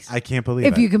Chili's. I can't believe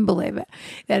it. If you can believe it.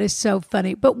 That is so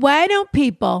funny. But why don't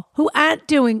people who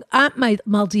aren't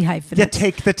multi-hyphenates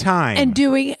take the time and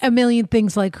doing a million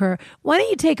things like her, why don't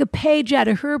you take a page out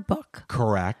of her book?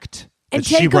 Correct. And that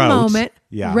she take a wrote. moment,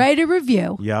 Yeah. write a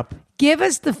review. Yep. Give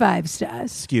us the 5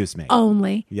 stars. Excuse me.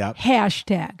 Only. Yep.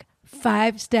 Hashtag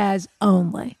 5 stars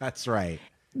only. That's right.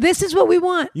 This is what we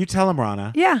want. You tell them,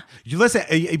 Ronna. Yeah. You listen,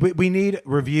 we need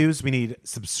reviews. We need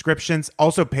subscriptions.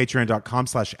 Also,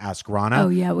 patreon.com/AskRonna. Oh,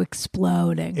 yeah. We're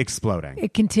exploding.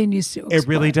 It continues to explode. It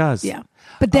really does. Yeah.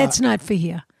 But that's not for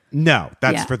here. No,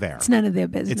 that's for there. It's none of their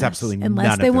business. It's absolutely none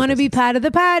unless of they their want to be business. part of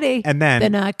the party. And then they're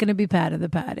not going to be part of the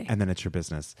party. And then it's your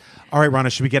business. All right,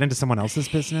 Ronna, should we get into someone else's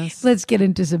business? Let's get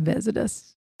into some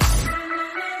business.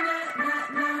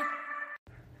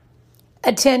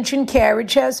 Attention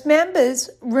Carriage House members,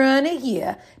 Ronna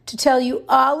here to tell you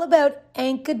all about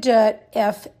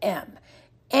Anchor.fm.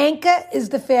 Anchor is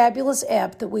the fabulous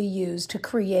app that we use to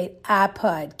create our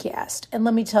podcast. And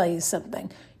let me tell you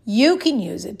something. you can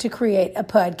use it to create a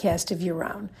podcast of your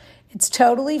own. It's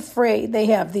totally free. They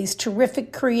have these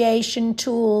terrific creation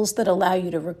tools that allow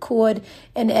you to record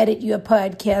and edit your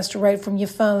podcast right from your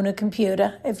phone or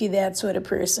computer, if you're that sort of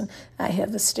person. I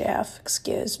have a staff,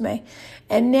 excuse me.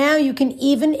 And now you can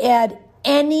even add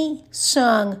any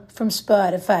song from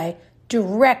Spotify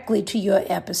directly to your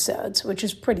episodes, which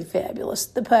is pretty fabulous.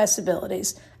 The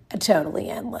possibilities are totally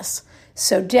endless.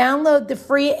 So download the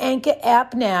free Anchor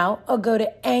app now or go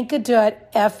to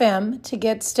anchor.fm to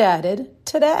get started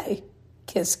today.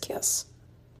 Kiss, kiss.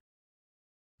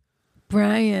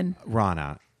 Brian.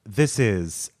 Rana, this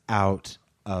is out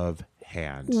of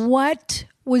hand. What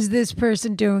was this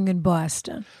person doing in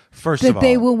Boston? First of all, that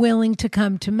they were willing to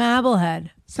come to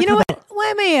Marblehead. You know what? Why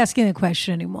am I asking the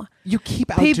question anymore? You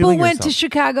keep outdoing People went yourself. to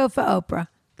Chicago for Oprah.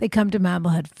 They come to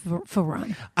Marblehead for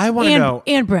Ron. I want to know.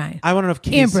 And Brian. I want to know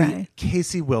if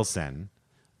Casey Wilson,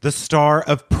 the star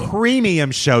of premium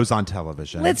shows on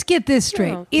television. Let's get this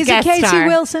straight. Is Guest it Casey star.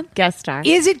 Wilson? Guest star.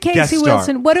 Is it Guest Casey star.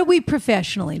 Wilson? What are we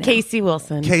professionally now? Casey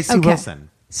Wilson. Casey Wilson.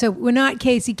 So we're not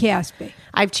Casey Caspi.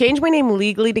 I've changed my name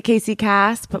legally to Casey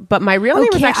Casp, but my real name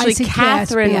was Okay, I actually see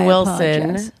Catherine Caspi, I Wilson,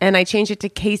 apologize. and I changed it to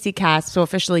Casey Casp. So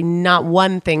officially, not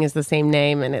one thing is the same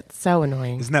name, and it's so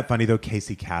annoying. Isn't that funny though?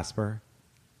 Casey Casper.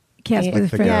 Casper Like the the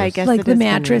Friend. ghost. Yeah, I guess Like it the is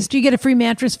mattress. funny. Do you get a free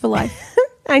mattress for life?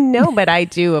 I know, but I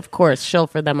do, of course, shill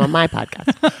for them on my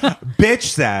podcast. Bitch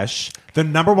Sesh, the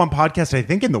number one podcast I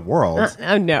think in the world.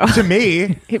 Oh no, To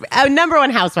me, number one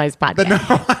Housewives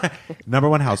podcast. number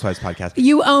one Housewives podcast.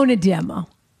 You own a demo.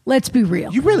 Let's be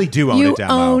real. You really do own You a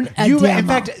demo. own a In demo.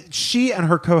 fact, she and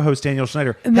her co-host Daniel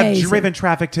Schneider Amazing. have driven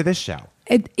traffic to this show.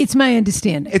 It's my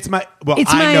understanding. It's my well,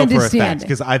 It's I my know for a fact understanding.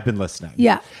 because I've been listening.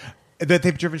 Yeah. That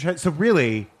they've driven traffic. So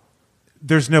really,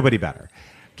 there's nobody better.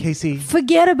 Casey,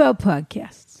 Forget about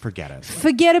podcasts. forget it.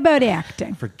 Forget about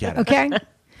acting. Forget it. Okay?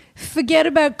 Forget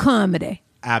about comedy.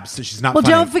 Absolutely, she's not. Well,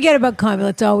 funny. don't forget about comedy.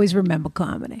 Let's always remember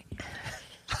comedy.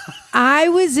 I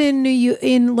was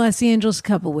in Los Angeles a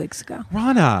couple weeks ago.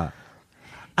 Rana,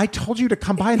 I told you to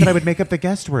come by and that I would make up the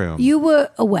guest room. You were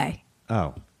away.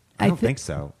 Oh, I I don't thi- think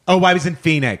so. Oh, I was in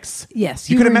Phoenix. Yes.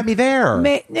 You could have were- met me there.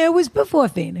 No, it was before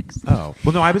Phoenix. Oh,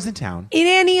 well, no, I was in town. In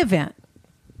any event,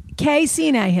 Casey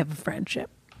and I have a friendship.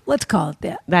 Let's call it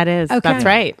that. That is, Okay. that's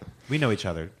right. We know each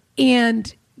other.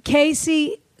 And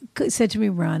Casey said to me,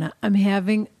 Rana, I'm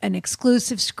having an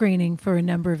exclusive screening for a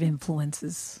number of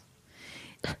influences.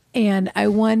 And I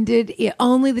wondered,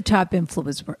 only the top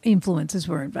influencers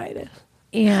were invited.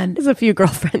 And There's a few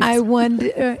girlfriends. I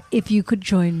wonder if you could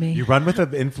join me. You run with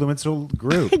an influential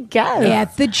group. guess.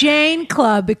 At the Jane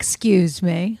Club, excuse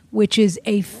me, which is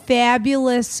a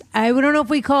fabulous, I don't know if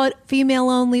we call it female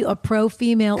only or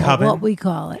pro-female Coven? or what we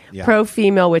call it. Yeah.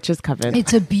 Pro-female witches coven.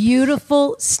 It's a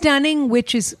beautiful, stunning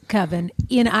witches coven.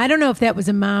 And I don't know if that was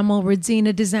a Marmol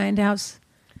Radzina designed house.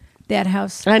 That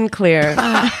house. Unclear.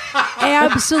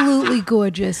 Absolutely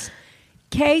gorgeous.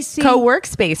 Casey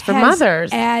Co-workspace for has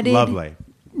mothers. added Lovely.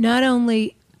 not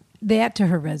only that to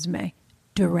her resume,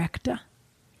 director.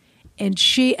 And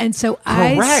so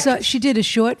I Correct. saw she did a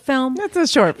short film. That's a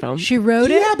short film. She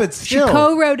wrote it. Yeah, but still. She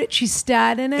co-wrote it. She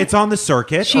starred in it. It's on the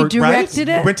circuit. She directed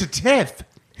right? it. Went to TIFF,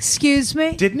 Excuse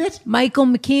me. didn't it? Michael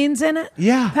McKean's in it.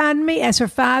 Yeah. Pardon me. As her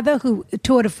father, who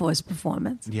tour de force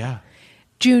performance. Yeah,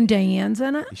 June Diane's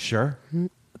in it. sure.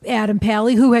 Adam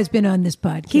Pally, who has been on this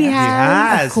podcast. He He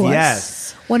has, Of course.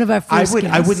 yes. One of our I first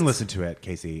guests. wouldn't listen to it,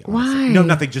 Casey. honestly. Why? No,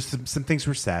 nothing. Just some things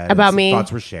were said About some me?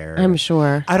 Thoughts were shared. I'm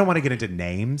sure. I don't want to get into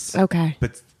names. Okay.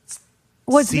 But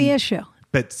What's C- the issue?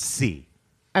 But C.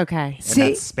 Okay. And See?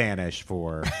 that's Spanish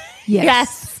for. Yes.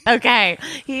 Yes. Okay.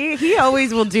 He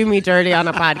always will do me dirty on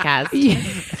a podcast.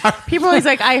 People are always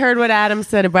like, I heard what Adam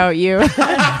said about you.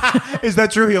 Is that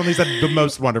true? He only said the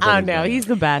most wonderful. Oh, things no, about he's it.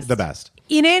 the best. The best.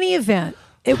 In any event,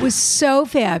 it was so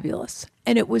fabulous.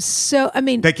 And it was so, I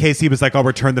mean, That Casey was like, I'll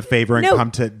return the favor and no,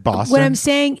 come to Boston. What I'm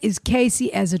saying is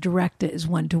Casey as a director is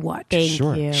one to watch. Thank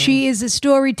Sure. you. She is a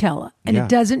storyteller, and Yeah. it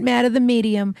doesn't matter the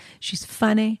medium. She's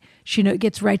funny. She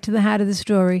gets right to the heart of the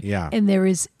story. Yeah. And there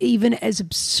is, even as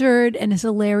absurd and as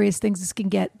hilarious things as can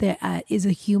get, there is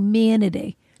a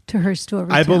humanity to her story.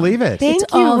 I believe it. Thank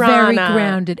It's you, all very Rana.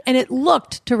 grounded, and it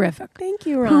looked terrific. Thank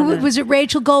you, Who Rana. was it?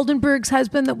 Rachel Goldenberg's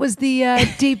husband that was the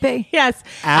DP. Yes.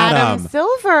 Adam.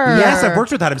 Silver. Yes, I've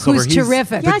worked with Adam Silver. Who's He's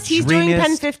terrific. the Yes, he's doing dreamiest-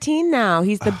 Pen 15 now.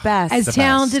 He's the best. As the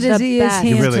talented best. as The he is best.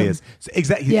 handsome. He really is.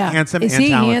 Exactly. He's Yeah. handsome Is and he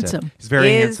talented. handsome? He's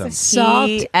very Is handsome. Salt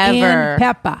He and ever.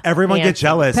 pepper. Everyone get Handsome.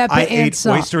 jealous. Pepper I and ate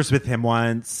salt. oysters with him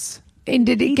once. And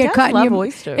did it He get does caught in love your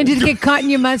oysters. And did it get caught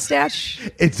in your mustache?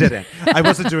 It didn't. I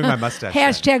wasn't doing my mustache.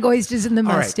 then. Hashtag oysters in the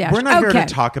All mustache. right. We're not here Okay.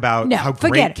 to talk about No, how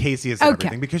forget great it. Casey is and Okay.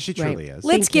 everything because she truly is.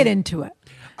 Let's get into it.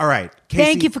 All right. Casey,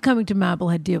 Thank you for coming to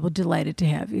Marblehead, dear. We're delighted to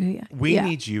have you here. We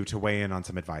need you to weigh in on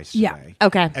some advice Yeah. today.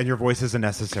 Okay. And your voice is a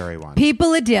necessary one.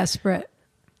 People are desperate.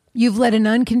 You've led an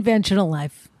unconventional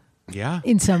life Yeah.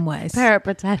 in some ways.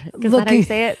 Parapathetic. Is that how you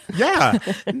say it? Yeah.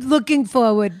 Looking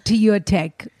forward to your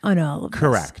take on all of this.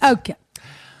 Correct. Okay.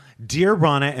 Dear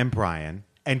Rana and Brian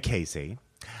and Casey,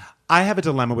 I have a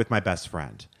dilemma with my best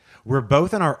friend. We're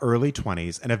both in our early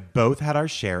 20s and have both had our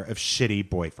share of shitty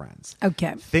boyfriends.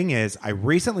 Okay. Thing is, I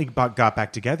recently got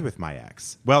back together with my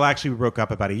ex. Well, actually, we broke up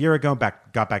about a year ago,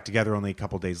 got back together only a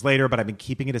couple days later, but I've been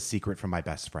keeping it a secret from my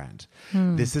best friend.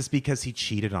 This is because he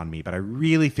cheated on me, but I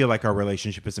really feel like our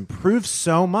relationship has improved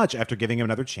so much after giving him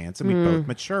another chance and we both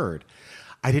matured.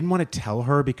 I didn't want to tell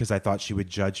her because I thought she would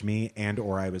judge me and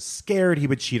or I was scared he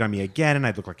would cheat on me again and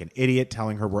I'd look like an idiot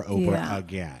telling her we're over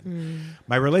again.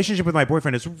 My relationship with my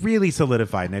boyfriend is really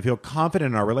solidified and I feel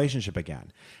confident in our relationship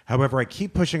again. However, I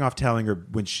keep pushing off telling her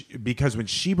because when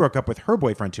she broke up with her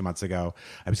boyfriend 2 months ago,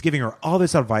 I was giving her all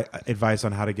this advice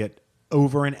on how to get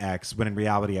over an ex when in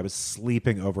reality I was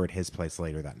sleeping over at his place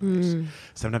later that night.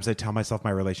 Sometimes I tell myself my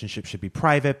relationship should be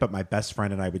private, but my best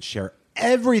friend and I would share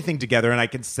everything together and I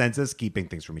can sense us keeping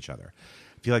things from each other.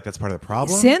 I feel like that's part of the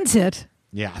problem. Sense it.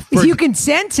 Yeah. If you can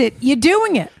sense it, you're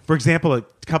doing it. For example, a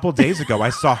couple of days ago, I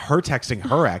saw her texting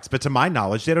her ex, but to my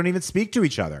knowledge, they don't even speak to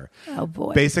each other. Oh,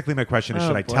 boy. Basically, my question is,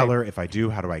 should I tell her? If I do,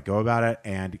 how do I go about it?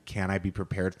 And can I be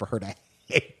prepared for her to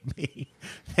hate me?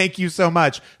 Thank you so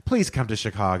much. Please come to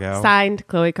Chicago. Signed,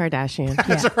 Khloe Kardashian.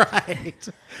 That's right.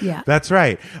 Yeah. That's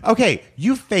right. Okay.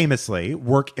 You famously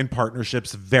work in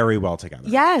partnerships very well together.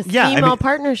 Yes. Female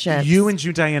partnerships. You and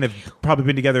June Diane have probably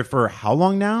been together for how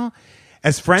long now?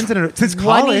 As friends since 20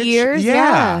 college? years?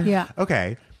 Yeah.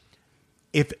 Okay.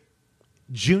 If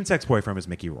June's ex-boyfriend was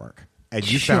Mickey Rourke and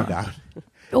you found out,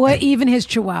 Or even his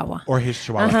chihuahua. or his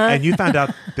chihuahua, and you found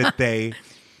out that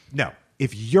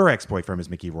if your ex-boyfriend was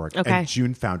Mickey Rourke and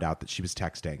June found out that she was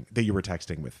texting, that you were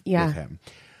texting with him.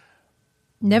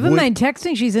 Never mind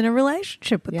texting. She's in a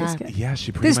relationship with this guy. Yeah,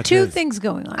 she pretty There's much two is. things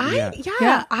going on.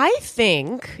 I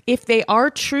think if they are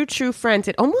true friends,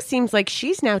 it almost seems like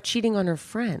she's now cheating on her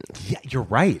friend. Yeah, you're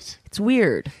right. It's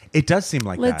weird. It does seem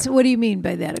like that. What do you mean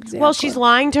by that exactly? Well, she's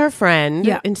lying to her friend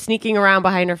Yeah. and sneaking around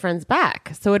behind her friend's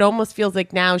back. So it almost feels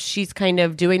like now she's kind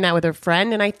of doing that with her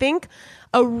friend. And I think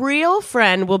a real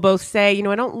friend will both say,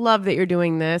 I don't love that you're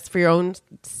doing this for your own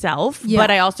self, but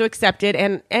I also accept it.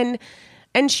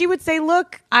 And she would say,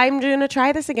 look, I'm going to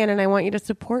try this again and I want you to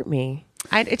support me.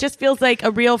 It just feels like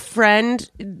a real friend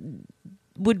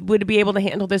would be able to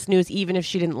handle this news even if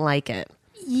she didn't like it.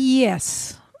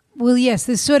 Yes. Well, yes,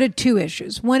 there's sort of two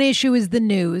issues. One issue is the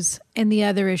news and the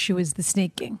other issue is the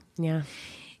sneaking. Yeah.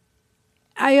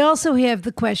 I also have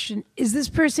the question, is this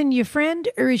person your friend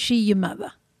or is she your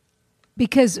mother?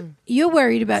 Because you're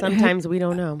worried about Sometimes we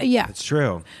don't know. Yeah. It's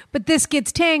true. But this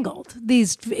gets tangled,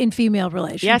 these in female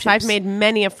relationships. Yes, I've made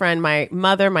many a friend, my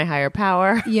mother, my higher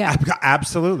power. Yeah.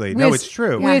 Absolutely. No, it's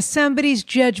true. Where somebody's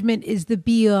judgment is the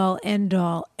be-all,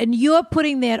 end-all. And you're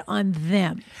putting that on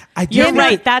them. You're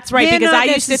right. That's right. They're because not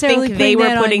I used to necessarily think they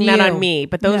putting were putting that you. on me.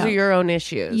 But those No. are your own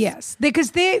issues. Yes.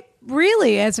 Because they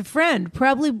really, as a friend,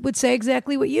 probably would say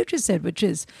exactly what you just said, which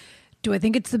is, do I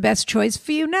think it's the best choice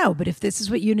for you? No. But if this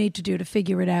is what you need to do to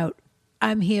figure it out,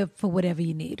 I'm here for whatever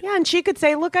you need. Yeah, and she could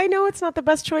say, look, I know it's not the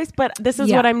best choice, but this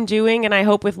is what I'm doing, and I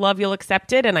hope with love you'll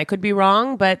accept it, and I could be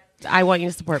wrong, but I want you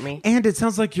to support me. And it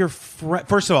sounds like your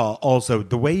first of all, also,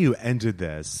 the way you ended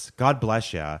this, God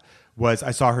bless you, was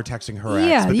I saw her texting her ex.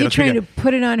 Yeah, but you're trying to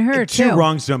put it on her, two too.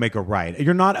 wrongs don't make a right.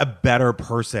 You're not a better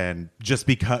person just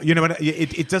because, you know what,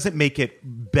 it doesn't make it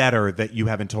better that you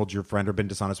haven't told your friend or been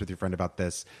dishonest with your friend about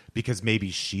this because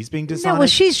maybe she's being dishonest. No, well,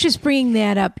 she's just bringing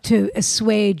that up to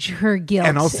assuage her guilt.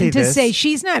 And I'll say to this, say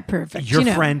she's not perfect. Your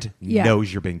friend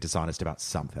knows you're being dishonest about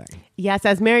something. Yes,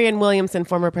 as Marianne Williamson,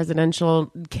 former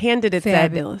presidential candidate,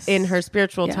 Fabulous. said in her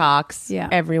spiritual talks,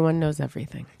 everyone knows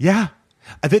everything. Yeah.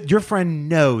 That your friend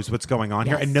knows what's going on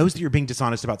here and knows that you're being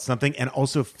dishonest about something and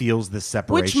also feels this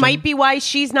separation. Which might be why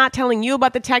she's not telling you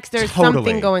about the text. There's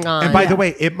something going on. And by the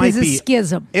way, it might There's be a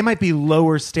schism. It might be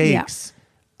lower stakes.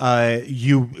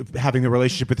 You having the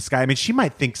relationship with this guy. I mean, she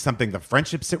might think the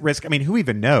friendship's at risk. I mean, who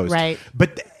even knows? Right.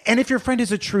 And if your friend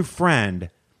is a true friend,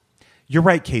 you're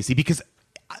right, Casey, because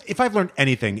if I've learned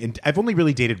anything, and I've only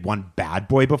really dated one bad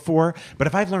boy before, but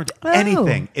if I've learned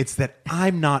anything, it's that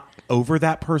I'm not over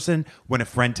that person when a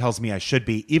friend tells me I should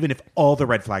be, even if all the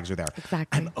red flags are there.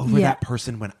 Exactly. I'm over that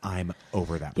person when I'm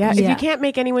over that person. Yeah, if you can't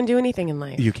make anyone do anything in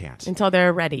life. You can't. Until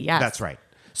they're ready, yes. That's right.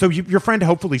 So your friend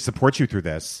hopefully supports you through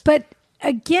this. But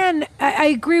again, I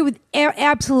agree with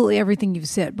absolutely everything you've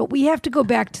said, but we have to go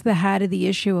back to the heart of the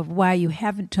issue of why you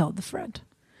haven't told the friend.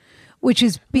 which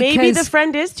is because maybe the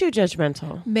friend is too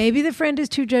judgmental.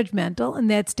 And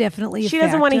that's definitely she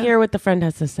doesn't want to hear what the friend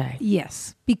has to say.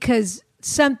 Yes, because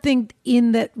something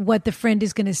in that what the friend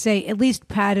is going to say, at least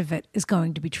part of it is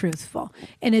going to be truthful,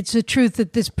 and it's a truth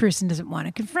that this person doesn't want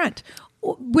to confront,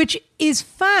 which is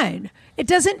fine. It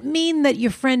doesn't mean that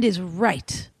your friend is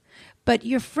right, but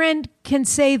your friend can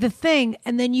say the thing,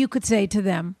 and then you could say to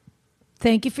them,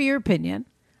 "Thank you for your opinion.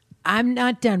 I'm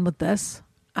not done with this.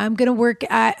 I'm going to work.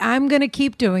 I'm going to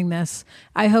keep doing this.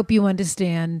 I hope you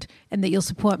understand and that you'll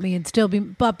support me and still be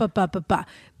blah, blah, blah, blah, blah."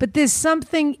 But there's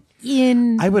something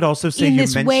I would also say in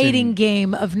this waiting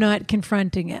game of not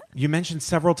confronting it. You mentioned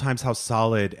several times how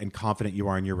solid and confident you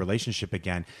are in your relationship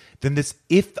again. Then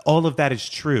if all of that is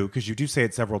true, because you do say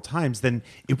it several times, then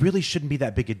it really shouldn't be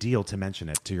that big a deal to mention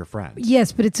it to your friend.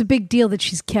 Yes, but it's a big deal that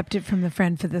she's kept it from the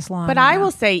friend for this long. But I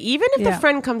will say, even if the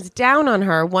friend comes down on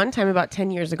her, one time about 10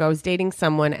 years ago, I was dating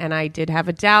someone and I did have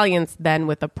a dalliance then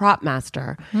with a prop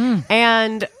master.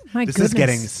 And this is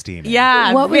getting steamy.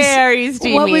 Yeah, very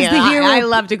steamy. What was the hero? I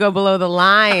love to go below the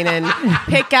line and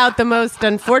pick out the most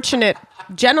unfortunate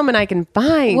gentleman I can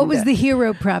find. What was the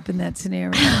hero prop in that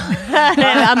scenario?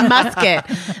 A musket,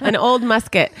 an old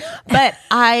musket. But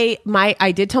I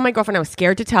did tell my girlfriend I was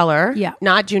scared to tell her. Yeah.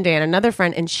 Not June Day, another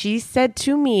friend, and she said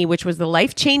to me, which was the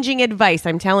life-changing advice.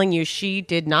 I'm telling you, she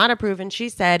did not approve, and she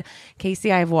said,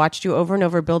 "Casey, I have watched you over and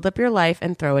over build up your life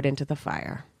and throw it into the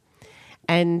fire."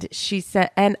 And she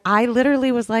said, and I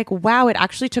literally was like, wow, it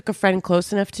actually took a friend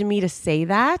close enough to me to say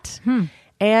that.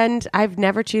 And I've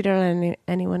never cheated on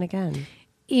anyone again.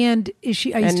 And is she?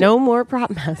 No more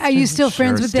prop masters. Are you still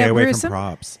friends with that away person? From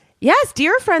props. Yes,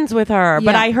 dear friends with her.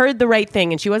 But I heard the right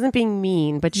thing, and she wasn't being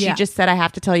mean. But she just said, "I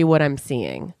have to tell you what I'm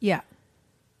seeing." Yeah.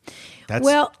 That's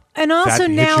and also that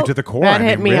now hit you to the core. That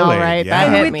hit me really, all right. Yeah.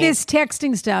 That hit with me. this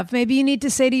texting stuff, maybe you need to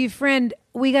say to your friend,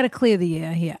 "We got to clear the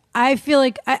air here." I feel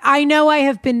like I know I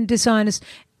have been dishonest.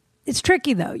 It's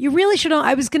tricky though. You really should.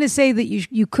 I was going to say that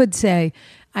you could say,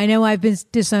 "I know I've been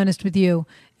dishonest with you,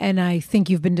 and I think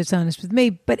you've been dishonest with me,"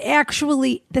 but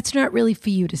actually, that's not really for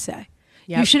you to say.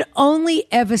 Yep. You should only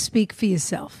ever speak for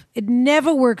yourself. It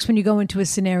never works when you go into a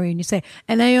scenario and you say,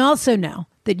 "And I also know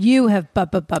that you have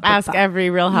ask every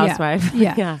Real Housewife."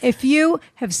 Yeah. If you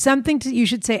have something you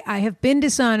should say, "I have been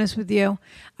dishonest with you.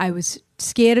 I was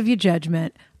scared of your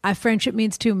judgment. Our friendship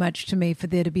means too much to me for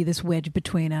there to be this wedge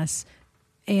between us."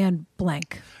 And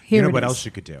blank. Here you know it what is. else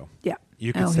you could do? Yeah.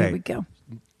 You could say, here we go.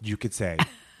 You could say,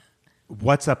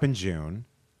 "What's up in June?"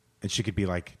 And she could be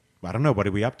like, "I don't know. What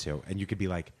are we up to?" And you could be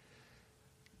like,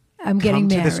 "I'm getting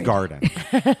married. Come to this garden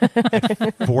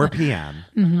at 4 p.m.,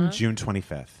 June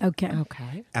 25th.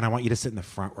 Okay. And I want you to sit in the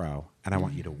front row, and I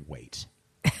want you to wait.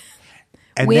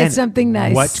 And we had then something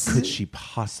nice. What could she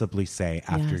possibly say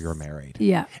after you're married?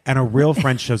 Yeah. And a real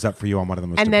friend shows up for you on one of the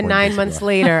most And then important 9 days months of your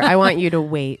later, I want you to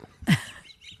wait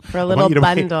for a little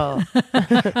bundle.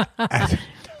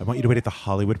 I want you to wait at the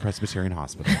Hollywood Presbyterian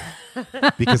Hospital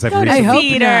because I've I hope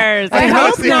Cedars. I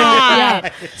hope not. Yeah.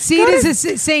 Cedars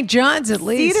is St. John's at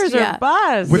least. Cedars are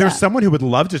buzz. Well, there's someone who would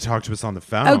love to talk to us on the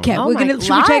phone. Okay, Oh we're my- gonna.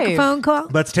 Should we take a live. phone call?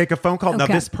 Let's take a phone call. Now,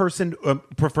 Okay. this person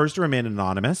prefers to remain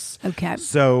anonymous. Okay.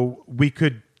 So we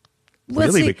could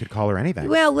we could call her anything.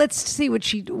 Well, let's see what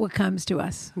comes to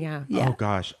us. Yeah. Oh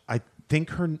gosh, I think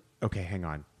her. Okay, hang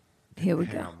on. Here we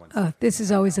Hang go. on one Oh, this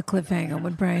is always a cliffhanger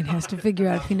when Brian has to figure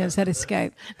out if he knows how to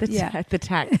Skype. The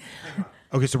tech.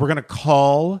 Okay, so we're gonna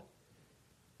call.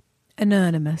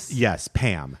 Anonymous. Yes,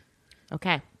 Pam.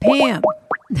 Okay. Pam, You're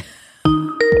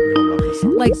gonna love this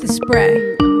song. like the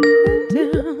spray.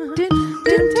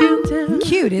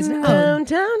 Cute, isn't it? Oh,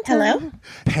 Hello?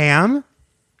 Pam.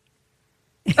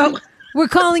 Oh, we're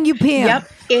calling you Pam.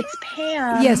 yep. It's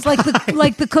Pam. Yes, like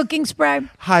the cooking spray.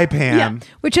 Hi, Pam.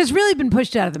 Which has really been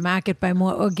pushed out of the market by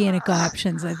more organic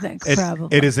options, I think.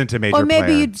 Probably. It isn't a major Or maybe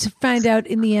player. you'd find out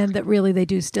in the end that really they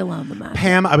do still own the market.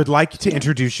 Pam, I would like to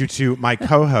introduce you to my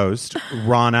co-host,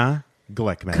 Rana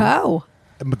Glickman.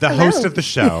 The host of the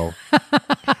show.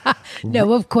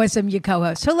 No, of course I'm your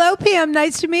co-host. Hello, Pam.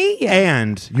 Nice to meet you.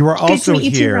 And you are also meet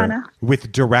you too, here Rana.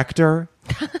 with director,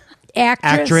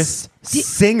 Actress,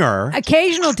 singer,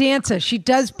 occasional dancer. She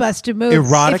does bust a move.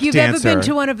 Erotic if you've dancer. ever been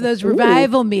to one of those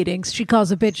revival meetings, she calls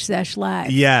a bitch sesh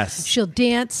live. Yes. She'll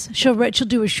dance. She'll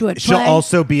do a short She'll play.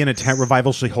 also be in a tent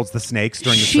revival. She holds the snakes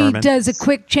during the She sermon. does a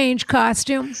quick change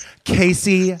costume.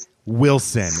 Casey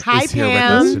Wilson Hi, is here with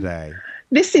Pam. us today.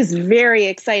 This is very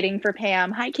exciting for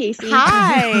Pam. Hi, Casey.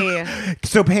 Hi.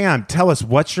 So, Pam, tell us,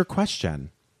 what's your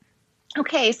question?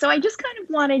 Okay, so I just kind of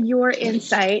wanted your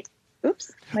insight.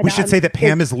 Oops. my We should dog say that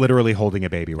Pam is literally holding a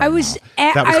baby right I was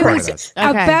now. That was I part was of this. Okay.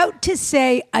 about to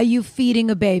say, are you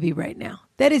feeding a baby right now?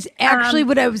 That is actually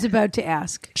what I was about to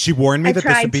ask. She warned me that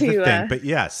this would be the thing, but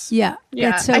yes. Yeah.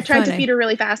 That's so I tried to feed her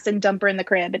really fast and dump her in the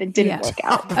crib, and it didn't work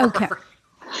out. Okay.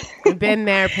 We've been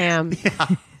there, Pam.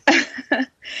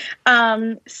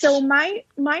 So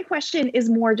my question is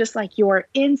more just like your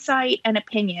insight and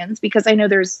opinions, because I know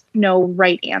there's no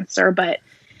right answer, but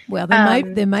well,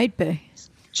 there might be.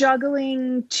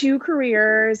 Juggling 2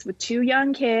 careers with 2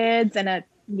 young kids and a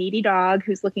needy dog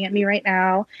who's looking at me right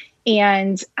now.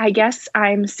 And I guess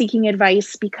I'm seeking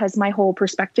advice because my whole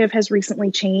perspective has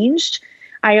recently changed.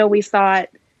 I always thought,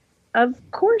 of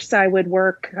course I would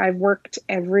work. I've worked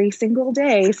every single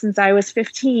day since I was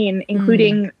 15,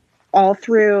 including all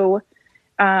through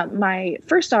my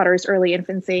first daughter's early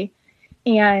infancy.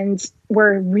 And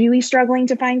we're really struggling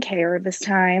to find care this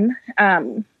time.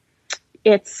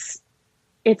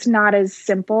 It's not as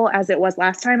simple as it was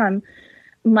last time. I'm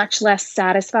much less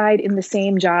satisfied in the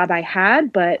same job I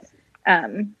had, but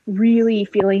really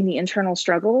feeling the internal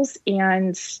struggles.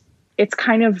 And it's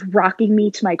kind of rocking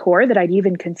me to my core that I'd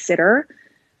even consider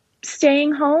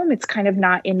staying home. It's kind of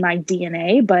not in my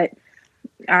DNA, but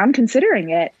I'm considering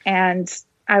it. And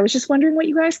I was just wondering what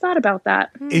you guys thought about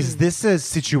that. Is this a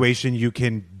situation you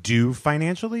can do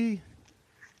financially?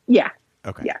 Yeah.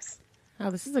 Okay. Yes. Oh,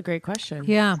 this is a great question.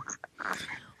 Yeah.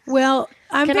 Well,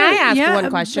 I ask one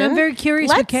question? I'm very curious.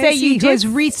 Let's say you has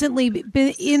recently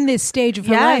been in this stage of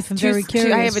her life. I'm very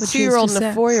curious. I have a 2-year-old and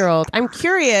a 4-year-old. I'm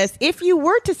curious, if you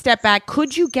were to step back,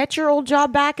 could you get your old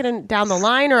job back and down the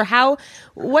line, or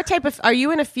what type of, are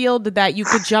you in a field that you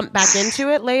could jump back into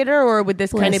it later, or would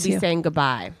this kind of be saying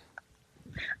goodbye?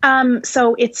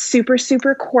 So it's super,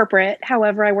 super corporate.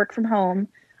 However, I work from home.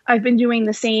 I've been doing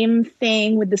the same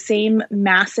thing with the same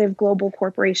massive global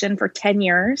corporation for 10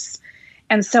 years.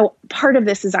 And so part of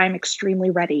this is I'm extremely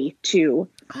ready to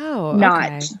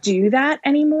not do that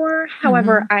anymore.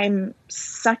 However, I'm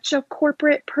such a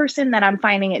corporate person that I'm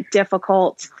finding it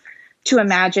difficult to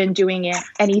imagine doing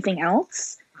anything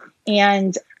else.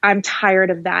 And I'm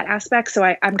tired of that aspect. So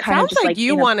I'm kind of just like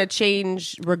you want to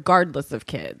change regardless of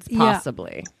kids,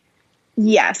 possibly.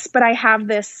 Yeah. Yes, but I have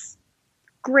this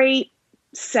great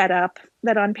setup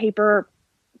that on paper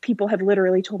people have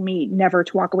literally told me never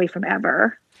to walk away from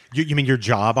ever. You mean your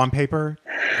job on paper?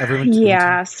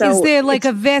 Yeah. So is there like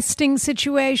a vesting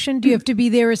situation? Do you have to be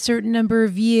there a certain number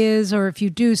of years, or if you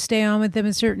do stay on with them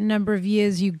a certain number of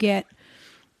years, you get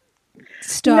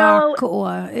stock? No. Or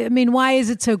I mean, why is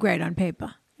it so great on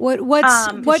paper?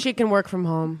 What she can work from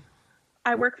home.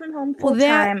 I work from home full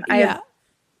time. I have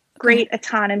great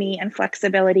autonomy and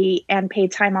flexibility and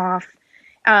paid time off.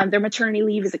 Their maternity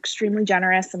leave is extremely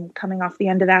generous. I'm coming off the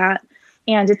end of that.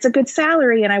 And it's a good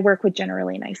salary, and I work with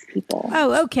generally nice people.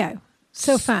 Oh, okay.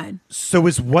 So fine. So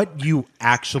is what you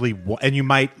actually want, and you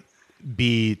might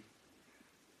be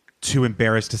too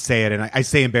embarrassed to say it, and I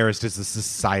say embarrassed as a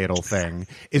societal thing,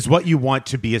 is what you want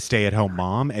to be a stay-at-home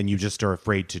mom, and you just are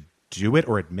afraid to do it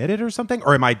or admit it or something?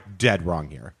 Or am I dead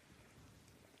wrong here?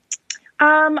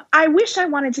 I wish I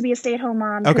wanted to be a stay-at-home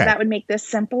mom because that would make this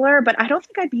simpler, but I don't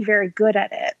think I'd be very good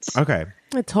at it. Okay.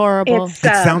 It's horrible. It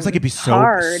sounds like it'd be so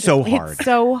hard. It's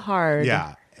so hard.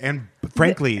 Yeah. And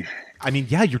frankly, I mean,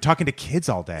 you're talking to kids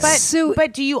all day.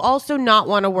 But do you also not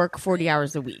want to work 40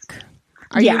 hours a week?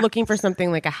 Are you looking for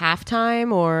something like a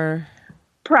half-time or?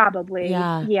 Probably.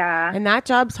 Yeah. And that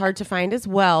job's hard to find as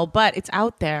well, but it's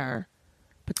out there.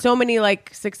 But so many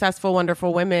like successful,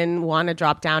 wonderful women want to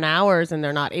drop down hours and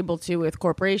they're not able to with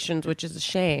corporations, which is a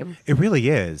shame. It really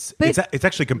is. But it's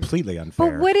actually completely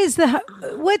unfair.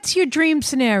 But what's your dream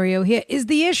scenario here? Is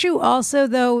the issue also,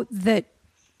 though, that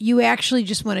you actually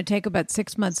just want to take about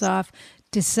 6 months off,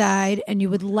 decide, and you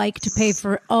would like to pay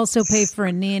for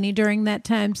a nanny during that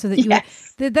time so that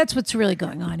that's what's really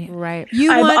going on here. Right.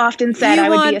 I've often said I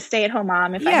would be a stay-at-home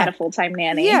mom if I had a full-time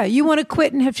nanny. Yeah, you want to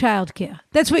quit and have childcare.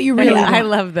 That's what you really want. I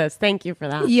love this. Thank you for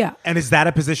that. Yeah. And is that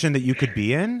a position that you could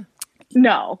be in?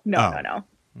 No.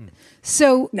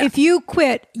 So if you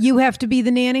quit, you have to be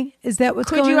the nanny? Is that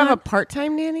what's going on? Could you have a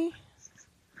part-time nanny?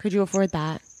 Could you afford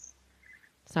that?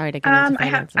 Sorry to get into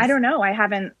finances. I don't know. I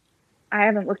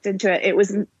haven't looked into it. It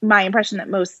was my impression that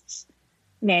most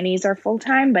nannies are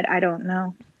full-time, but I don't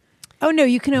know. Oh, no,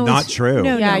 you can always... Not true.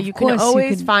 No, you can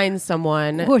always find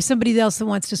someone. Or somebody else that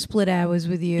wants to split hours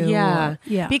with you. Yeah.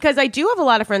 Because I do have a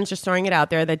lot of friends, just throwing it out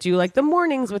there, that do like the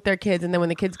mornings with their kids, and then when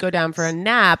the kids go down for a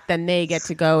nap, then they get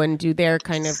to go and do their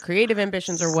kind of creative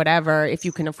ambitions or whatever, if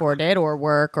you can afford it, or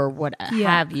work or what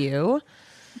have you.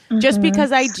 Mm-hmm. Just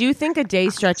because I do think a day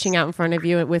stretching out in front of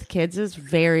you with kids is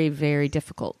very, very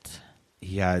difficult.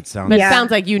 Yeah, it sounds... But it sounds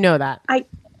like you know that. I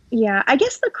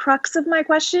guess the crux of my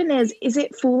question is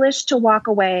it foolish to walk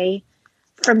away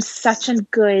from such a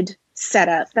good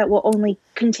setup that will only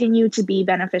continue to be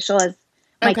beneficial as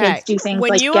my kids do things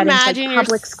like get into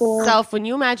public school. When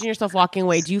you imagine yourself walking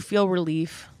away, do you feel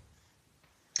relief?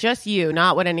 Just you,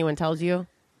 not what anyone tells you?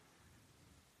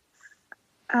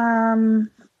 I'm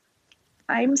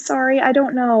sorry. I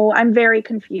don't know. I'm very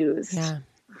confused. Yeah.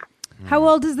 How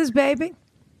old is this baby?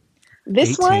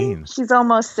 This 18. one, she's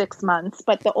almost 6 months,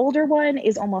 but the older one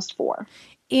is almost 4.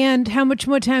 And how much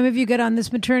more time have you got on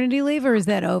this maternity leave, or is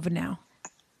that over now?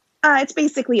 It's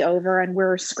basically over, and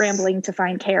we're scrambling to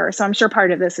find care. So I'm sure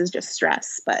part of this is just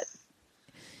stress, but.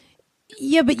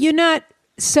 Yeah, but you're not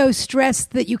so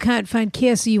stressed that you can't find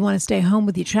care, so you want to stay home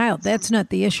with your child. That's not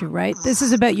the issue, right? This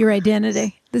is about your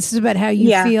identity. This is about how you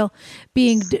feel,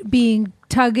 being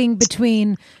tugging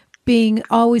between being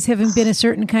always having been a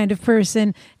certain kind of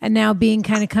person and now being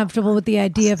kind of comfortable with the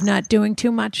idea of not doing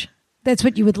too much. That's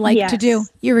what you would like to do.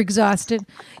 You're exhausted.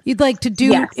 You'd like to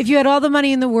do, if you had all the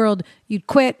money in the world, you'd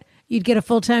quit, you'd get a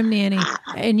full-time nanny,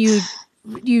 and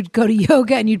you'd go to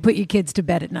yoga and you'd put your kids to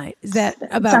bed at night. Is that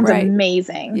about Sounds right?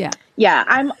 Amazing. Yeah. Yeah.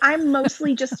 I'm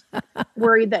mostly just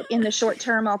worried that in the short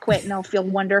term I'll quit and I'll feel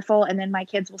wonderful, and then my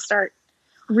kids will start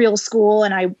real school,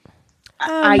 and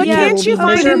but can't you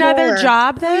find another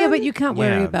job then? Yeah, but you can't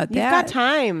worry about that. You've got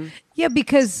time. Yeah,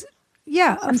 because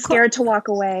I'm scared to walk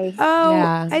away. Oh,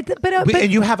 yeah. But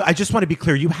and you have. I just want to be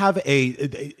clear. You have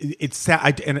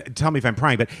and tell me if I'm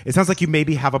prying, but it sounds like you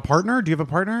maybe have a partner. Do you have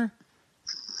a partner?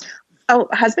 Oh,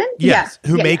 husband? Yes. Yeah.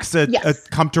 Who makes a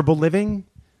comfortable living?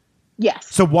 Yes.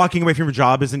 So walking away from your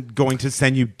job isn't going to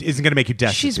make you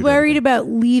destitute. She's worried about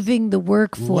leaving the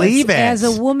workforce as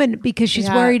a woman because she's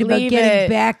worried about getting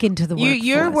back into the workforce.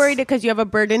 You're worried because you have a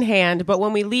bird in hand, but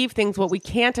when we leave things, what we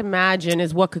can't imagine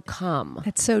is what could come.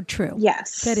 That's so true.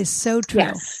 Yes. That is so true.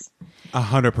 Yes.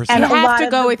 100%. And a you have lot to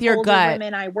of go the with your older gut.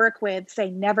 Women I work with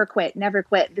say never quit, never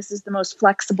quit. This is the most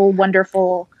flexible,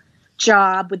 wonderful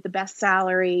job with the best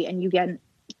salary, and you can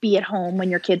be at home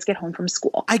when your kids get home from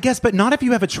school. I guess, but not if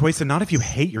you have a choice and not if you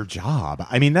hate your job.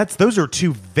 I mean, those are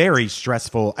two very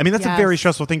stressful. I mean, that's a very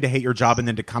stressful thing to hate your job and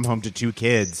then to come home to 2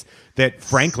 kids that,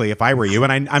 frankly, if I were you,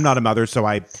 and I'm not a mother, so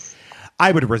I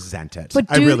would resent it. But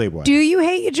I really would. Do you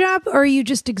hate your job, or are you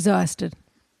just exhausted?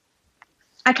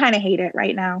 I kind of hate it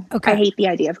right now. Okay. I hate the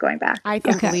idea of going back. I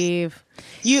think leave.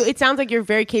 It sounds like you're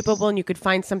very capable and you could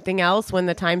find something else when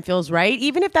the time feels right.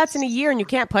 Even if that's in a year, and you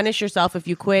can't punish yourself if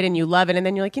you quit and you love it. And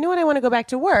then you're like, you know what? I want to go back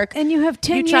to work. And you have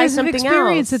 10 years of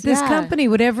experience at this company,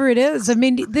 whatever it is. I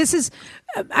mean,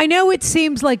 I know it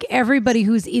seems like everybody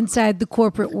who's inside the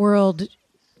corporate world,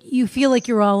 you feel like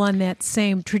you're all on that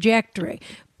same trajectory.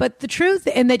 But the truth,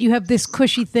 and that you have this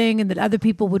cushy thing and that other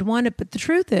people would want it. But the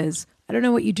truth is, I don't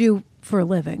know what you do for a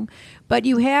living, but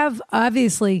you have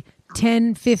obviously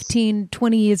 10, 15,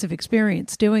 20 years of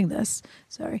experience doing this.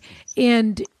 Sorry.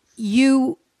 And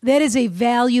that is a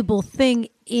valuable thing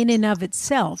in and of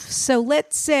itself. So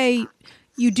let's say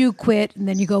you do quit and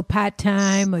then you go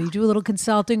part-time, or you do a little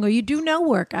consulting, or you do no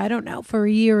work, I don't know, for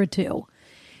a year or two.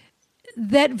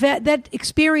 That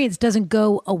experience doesn't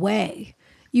go away.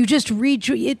 You just read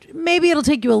it. Maybe it'll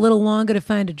take you a little longer to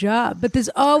find a job, but there's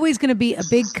always going to be a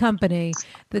big company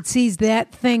that sees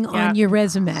that thing on your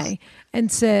resume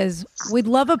and says, "We'd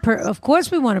love of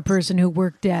course, we want a person who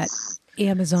worked at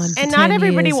Amazon for and 10 not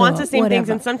everybody years wants or the same whatever. things.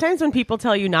 And sometimes when people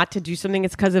tell you not to do something,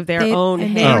 it's because of their own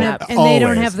and hang-ups. they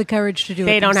don't have the courage to do it.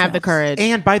 They don't have the themselves. courage.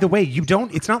 And by the way,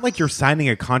 it's not like you're signing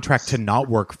a contract to not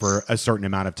work for a certain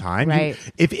amount of time. Right.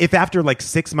 If after like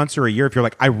 6 months or a year, if you're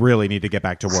like, I really need to get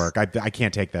back to work, I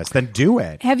can't take this, then do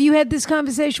it. Have you had this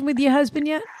conversation with your husband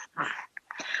yet?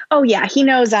 Oh, yeah. He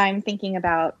knows I'm thinking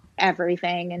about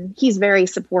everything, and he's very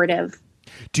supportive.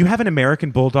 Do you have an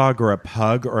American Bulldog or a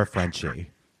Pug or a Frenchie?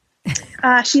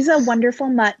 She's a wonderful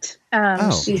mutt.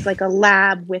 She's like a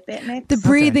lab whippet mix. The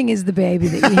breathing is the baby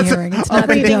that you're hearing. It's not the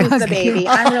breathing dog. is the baby.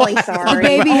 I'm really sorry. The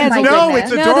baby has my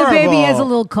it's goodness. adorable. the baby has a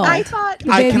little cold. I thought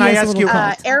Can I ask you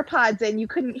AirPods and you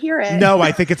couldn't hear it. No,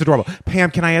 I think it's adorable.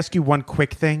 Pam, can I ask you one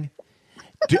quick thing?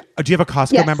 Do you have a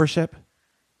Costco membership?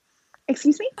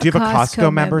 Excuse me? Do you have a Costco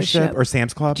Costco membership or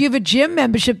Sam's Club? Do you have a gym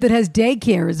membership that has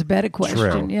daycare is a better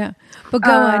question. True. Yeah. But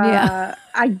go on, yeah.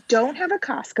 I don't have a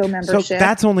Costco membership.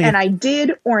 that's only and I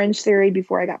did Orange Theory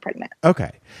before I got pregnant.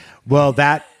 Okay. Well,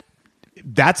 that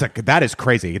is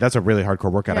crazy. That's a really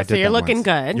hardcore workout. I did. So you're that looking once.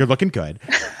 good. You're looking good.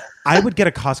 I would get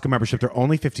a Costco membership. They're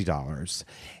only $50.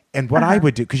 And what I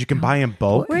would do, because you can buy in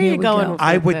bulk. Where are you going?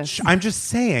 I'm just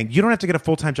saying, you don't have to get a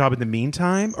full-time job in the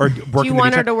meantime or work. Do you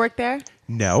want her to work there?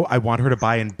 No, I want her to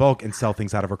buy in bulk and sell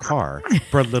things out of her car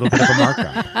for a little bit of a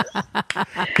markup.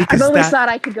 I've always thought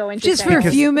I could go into just for a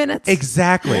few minutes.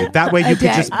 Exactly. That way you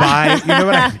could just buy, you know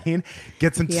what I mean?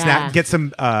 Get some snack, get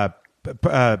some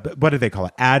what do they call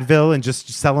it? Advil, and just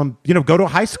sell them, go to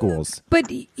high schools.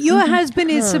 But your husband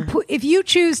is, if you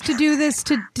choose to do this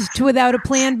to without a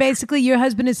plan, basically, your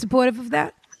husband is supportive of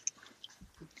that?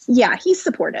 Yeah, he's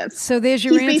supportive. So there's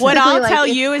your answer. What I'll tell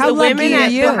you is the women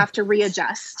at you have to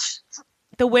readjust.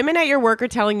 The women at your work are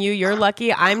telling you you're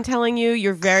lucky. I'm telling you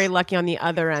you're very lucky on the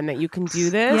other end that you can do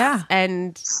this. Yeah.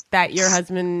 And that your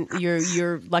husband,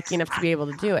 you're lucky enough to be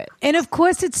able to do it. And of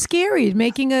course, it's scary.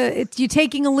 You're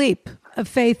taking a leap of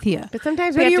faith here. But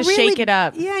sometimes we have to shake it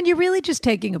up. Yeah, and you're really just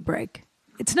taking a break.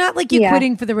 It's not like you're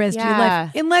quitting for the rest of your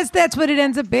life, unless that's what it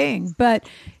ends up being. But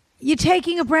you're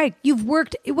taking a break.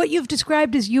 What you've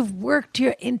described is you've worked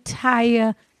your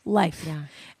entire life. Yeah.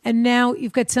 And now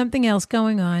you've got something else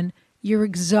going on. You're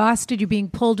exhausted. You're being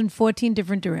pulled in 14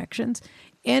 different directions.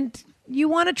 And you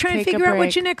want to try and figure out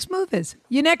what your next move is.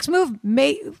 Your next move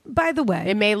may, by the way.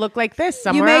 It may look like this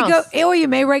somewhere else. Or you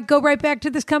may go right back to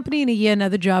this company in a year.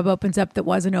 Another job opens up that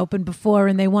wasn't open before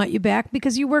and they want you back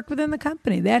because you work within the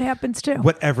company. That happens too.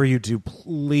 Whatever you do,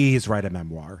 please write a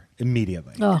memoir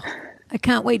immediately. Oh, I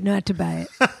can't wait not to buy it.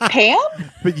 Pam?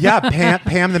 But yeah,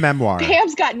 Pam the memoir.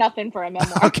 Pam's got nothing for a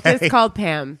memoir. Okay. Just called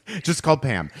Pam.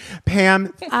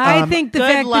 Pam. I think the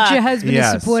fact that your husband is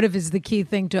supportive is the key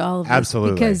thing to all of this.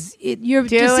 Absolutely. Because your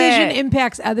decision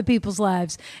impacts other people's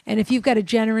lives. And if you've got a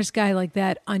generous guy like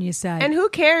that on your side. And who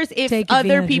cares if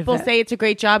other people say it's a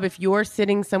great job if you're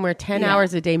sitting somewhere 10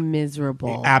 hours a day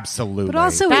miserable? Absolutely. But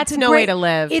also, that's no way to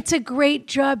live. It's a great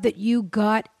job that you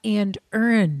got and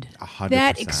earned. 100%.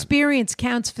 That experience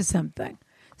counts for something.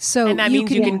 So and that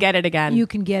means you can get it again. You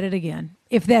can get it again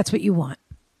if that's what you want.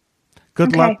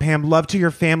 Good luck, Pam. Love to your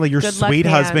family, your sweet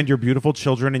luck, husband, your beautiful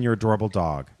children, and your adorable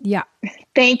dog. Yeah.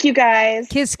 Thank you, guys.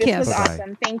 Kiss. This was Bye-bye.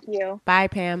 awesome. Thank you. Bye,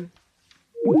 Pam.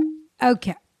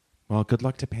 Okay. Well, good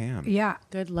luck to Pam. Yeah.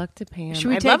 Good luck to Pam.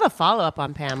 I'd love a follow-up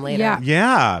on Pam later. Yeah.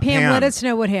 Yeah. Pam, let us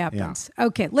know what happens. Yeah.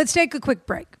 Okay, let's take a quick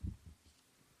break.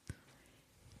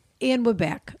 And we're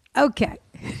back. Okay.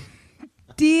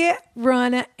 Dear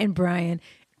Ronna and Brian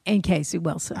and Casey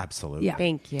Wilson. Absolutely. Yeah.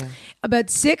 Thank you. About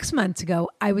 6 months ago,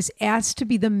 I was asked to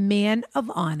be the man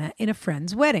of honor in a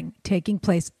friend's wedding taking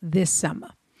place this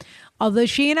summer. Although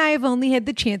she and I have only had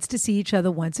the chance to see each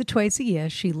other once or twice a year,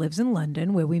 she lives in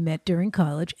London, where we met during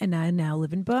college, and I now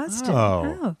live in Boston.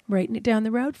 Oh. Right down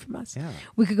the road from us. Yeah.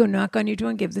 We could go knock on your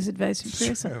door and give this advice in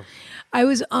person. True. I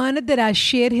was honored that our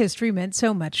shared history meant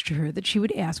so much to her that she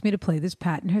would ask me to play this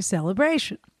part in her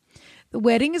celebration. The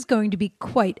wedding is going to be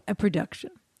quite a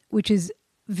production, which is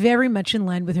very much in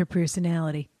line with her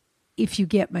personality, if you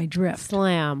get my drift.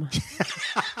 Slam.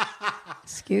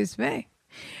 Excuse me.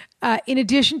 In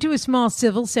addition to a small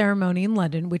civil ceremony in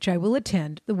London, which I will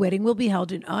attend, the wedding will be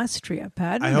held in Austria.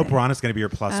 I hope Ronna's going to be your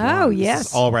plus one. Oh, yes. This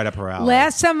is all right up her alley.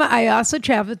 Last summer, I also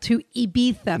traveled to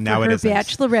Ibiza for her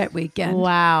bachelorette weekend.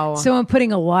 Wow. So I'm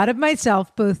putting a lot of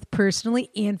myself, both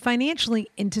personally and financially,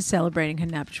 into celebrating her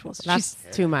nuptials. That's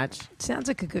too much. Sounds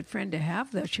like a good friend to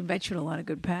have, though. She invites you to a lot of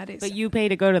good parties. But you pay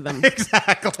to go to them.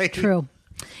 Exactly. True.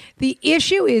 The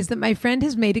issue is that my friend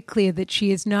has made it clear that she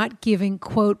is not giving,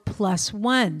 quote, plus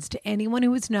ones to anyone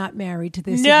who is not married to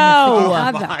this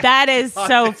significant other. That is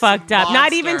so fucked up.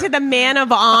 Not even to the man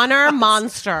of honor,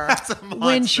 monster. That's a monster.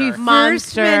 When she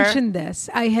first mentioned this,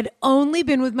 I had only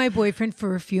been with my boyfriend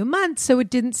for a few months, so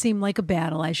it didn't seem like a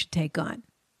battle I should take on.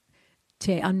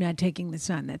 I'm not taking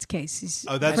this on. That's Casey's.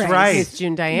 Oh, that's right. It's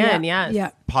June Diane, yes.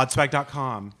 Yeah.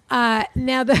 Podswag.com.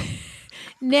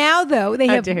 Now, though, they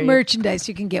have merchandise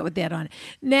you can get with that on.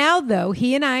 Now, though,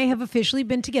 he and I have officially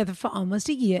been together for almost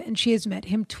a year, and she has met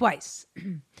him twice.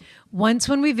 Once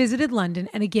when we visited London,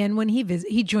 and again when he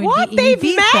joined me in They've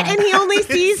Ibiza. met, and he only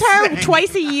sees her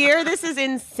twice a year? This is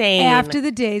insane. After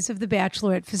the days of the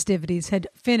bachelorette festivities had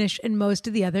finished and most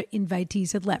of the other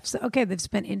invitees had left. So, okay, they've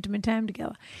spent intimate time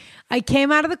together. I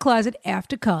came out of the closet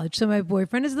after college, so my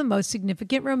boyfriend is the most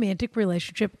significant romantic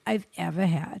relationship I've ever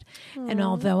had. And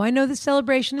although I know the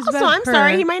celebration is about I'm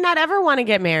sorry, he might not ever want to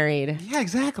get married. Yeah,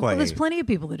 exactly. Well, there's plenty of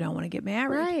people that don't want to get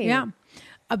married. Right. Yeah.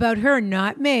 About her,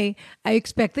 not me. I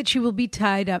expect that she will be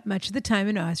tied up much of the time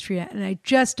in Austria, and I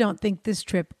just don't think this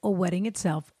trip or wedding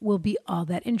itself will be all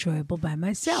that enjoyable by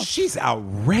myself. She's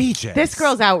outrageous. This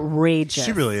girl's outrageous.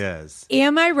 She really is.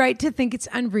 Am I right to think it's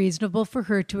unreasonable for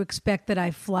her to expect that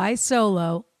I fly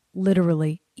solo,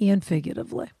 literally and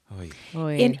figuratively?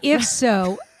 Oy. And if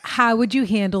so, how would you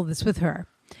handle this with her?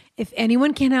 If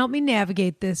anyone can help me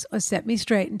navigate this or set me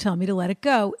straight and tell me to let it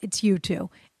go, it's you two.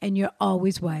 And you're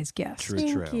always wise guests.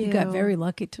 True. You got very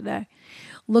lucky today.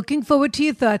 Looking forward to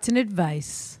your thoughts and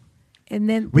advice. And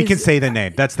then we can say the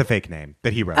name. That's the fake name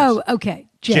that he wrote. Oh, okay.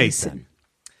 Jason.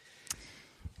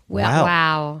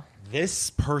 Wow. This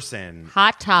person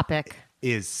Hot topic.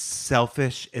 is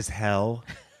selfish as hell.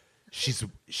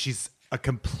 She's a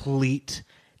complete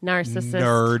Narcissist.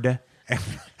 nerd and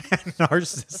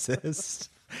narcissist.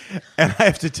 And I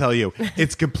have to tell you,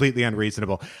 it's completely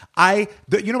unreasonable. You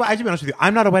know what? I have to be honest with you.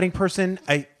 I'm not a wedding person.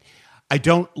 I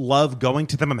don't love going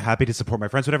to them. I'm happy to support my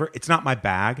friends, whatever. It's not my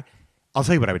bag. I'll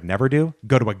tell you what I would never do.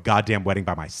 Go to a goddamn wedding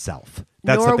by myself.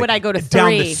 Nor would I go to down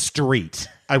 3. the street.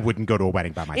 I wouldn't go to a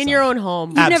wedding by myself. In your own home.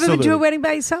 You've never been to Absolutely. a wedding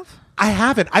by yourself? I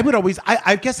haven't. I would always.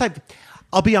 I guess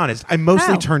I'll be honest. I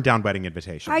mostly turn down wedding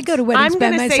invitations. I go to weddings I'm by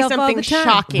going to say myself all something the time.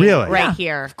 shocking Really? right Yeah,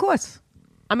 here. Of course.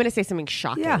 I'm going to say something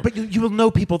shocking. Yeah. But you will know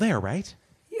people there, right?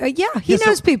 Yeah, he Yeah, so-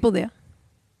 knows people there.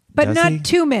 But Does not he?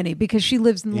 too many because she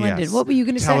lives in London. Yes. What were you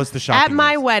going to say? Tell us the shocking At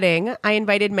my news. wedding, I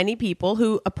invited many people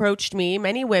who approached me,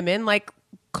 many women, like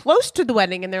close to the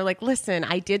wedding, and they're like, listen,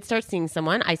 I did start seeing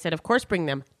someone. I said, of course, bring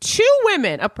them. 2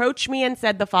 women approached me and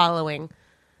said the following: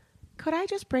 could I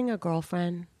just bring a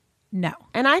girlfriend? No.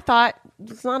 And I thought,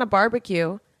 it's not a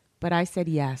barbecue, but I said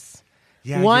yes.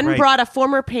 Yeah, One you're right. brought a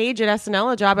former page at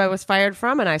SNL, a job I was fired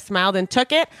from, and I smiled and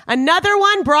took it. Another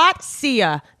one brought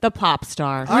Sia, the pop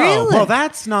star. Oh, well,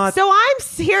 that's not. So I'm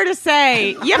here to say,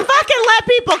 you fucking let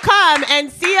people come.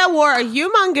 And Sia wore a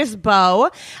humongous bow,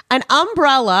 an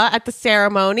umbrella at the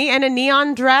ceremony, and a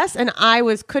neon dress, and I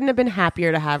couldn't have been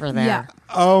happier to have her there. Yeah.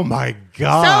 Oh my So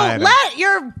God. let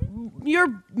your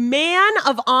man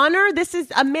of honor. This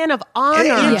is a man of honor.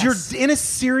 And Yes. you're in a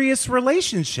serious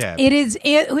relationship. It is,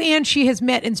 and she has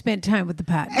met and spent time with the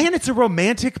partner. And it's a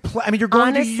romantic I mean, you're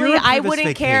going to Honestly, Europe for I this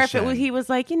wouldn't care if vacation. he was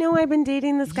like, I've been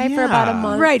dating this guy for about a Yeah.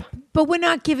 month. Right. But we're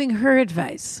not giving her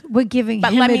advice. We're giving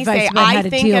But him let me advice say, about how I to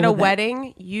think deal at a with it.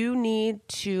 wedding, you need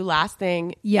to, last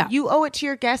thing, Yeah. you owe it to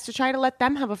your guests to try to let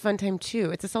them have a fun time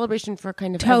too. It's a celebration for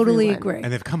kind of Totally everyone. agree.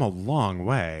 And they've come a long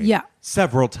way. Yeah.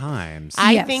 Several times.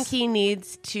 I Yes. think he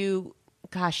needs to,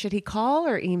 should he call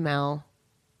or email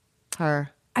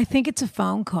her? I think it's a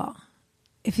phone call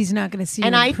if he's not going to see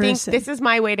And her in I think person. this is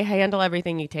my way to handle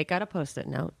everything. You take out a Post-it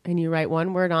note and you write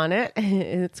one word on it.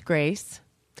 It's Grace.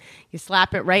 You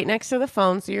slap it right next to the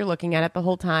phone so you're looking at it the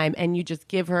whole time, and you just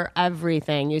give her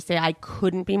everything. You say, I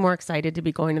couldn't be more excited to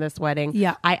be going to this wedding.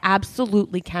 Yeah. I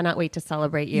absolutely cannot wait to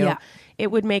celebrate you. Yeah.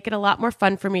 It would make it a lot more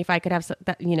fun for me if I could have,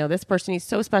 this person. He's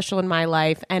so special in my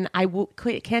life, and I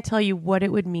can't tell you what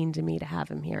it would mean to me to have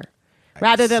him here.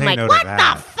 Rather than Say like, no to what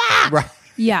that. the fuck? Right.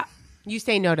 Yeah. You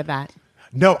say no to that.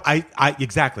 No, I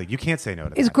exactly. You can't say no to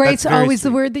that. Is Grace That's very always the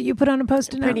sweet. word that you put on a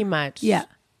Post-it note? Pretty much. Yeah.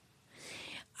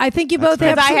 I think you both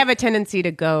have. Because I have a tendency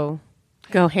to go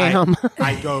ham.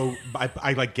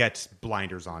 I like get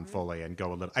blinders on fully and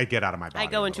go a little. I get out of my body. I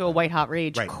go into a little white hot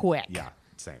rage bit. Right. quick. Yeah,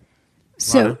 same.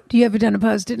 So, Rana? do you ever done a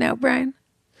Post-it note, Brian?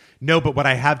 No, but what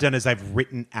I have done is I've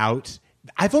written out.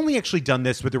 I've only actually done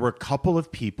this where there were a couple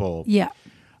of people Yeah.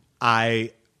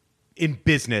 in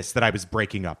business that I was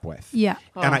breaking up with. Yeah.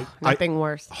 And Oh, nothing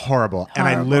worse. Horrible. And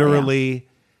I Horrible, literally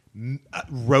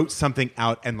wrote something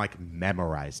out and like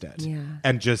memorized it. Yeah.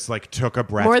 And just like took a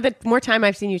breath. More time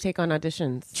I've seen you take on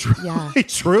auditions. Yeah.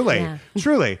 Truly. Yeah.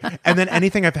 Truly. And then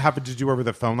anything I've happened to do over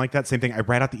the phone like that, same thing. I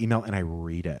write out the email and I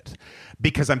read it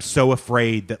because I'm so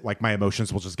afraid that like my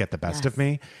emotions will just get the best of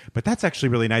me. But that's actually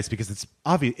really nice because it's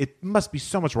obvious. It must be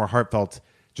so much more heartfelt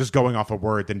just going off a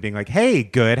word than being like, hey,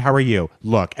 good, how are you?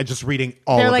 Look, and just reading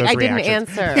all They're of like, those I didn't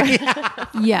reactions.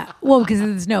 answer. Yeah. Well, because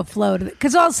there's no flow to it.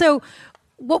 Because also,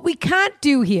 what we can't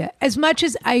do here, as much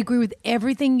as I agree with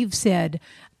everything you've said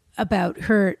about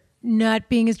her not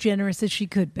being as generous as she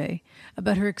could be,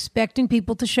 about her expecting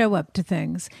people to show up to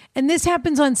things, and this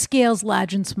happens on scales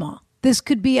large and small. This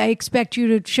could be, I expect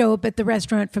you to show up at the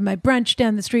restaurant for my brunch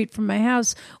down the street from my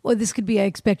house, or this could be, I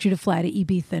expect you to fly to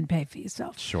Ibiza and pay for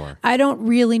yourself. Sure. I don't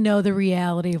really know the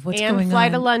reality of what's and going fly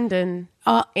on. to London.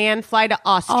 And fly to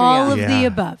Austria. All of the Yeah.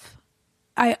 above.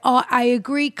 I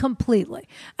agree completely.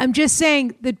 I'm just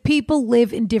saying that people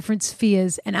live in different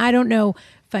spheres, and I don't know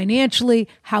financially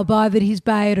how bothered he's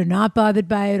by it or not bothered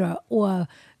by it, or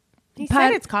He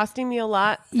said it's costing me a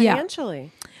lot Yeah.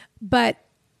 financially. but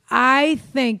I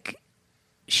think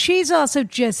she's also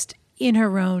just in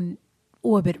her own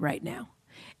orbit right now.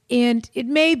 And it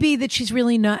may be that she's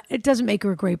really not, it doesn't make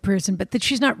her a great person, but that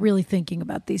she's not really thinking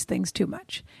about these things too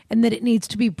much and that it needs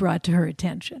to be brought to her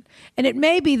attention. And it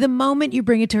may be the moment you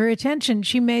bring it to her attention,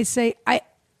 she may say,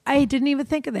 I didn't even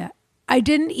think of that. I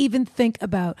didn't even think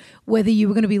about whether you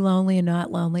were going to be lonely or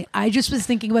not lonely. I just was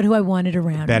thinking about who I wanted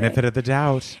around Benefit me. of the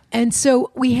doubt. And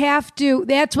so we have to,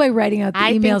 that's why writing out the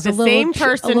emails think a the little same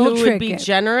person who would be tricky.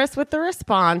 generous with the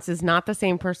response is not the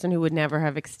same person who would never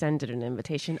have extended an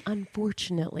invitation,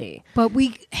 unfortunately. But we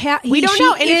don't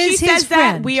know. And if she says that,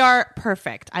 friend. we are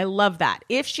perfect. I love that.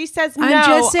 If she says no, I'm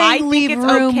just saying I think leave it's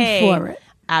room okay. for it.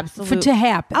 Absolutely. To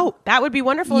happen. Oh, that would be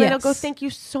wonderful. And Yes. I'll go, thank you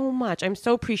so much. I'm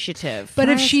so appreciative. But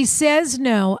if she says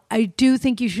no, I do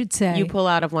think you should say. You pull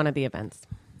out of one of the events.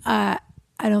 I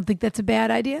don't think that's a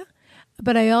bad idea.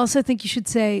 But I also think you should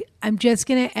say, I'm just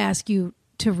going to ask you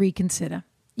to reconsider.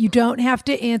 You don't have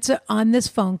to answer on this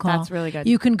phone call. That's really good.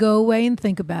 You can go away and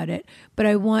think about it. But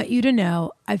I want you to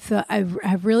know,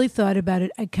 I've really thought about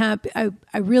it.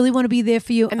 I really want to be there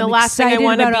for you. And the I'm last thing I excited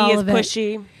want to about be all is of it.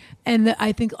 pushy. And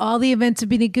I think all the events are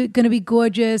going to be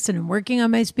gorgeous, and I'm working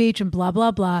on my speech and blah, blah,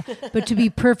 blah. But to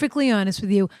be perfectly honest with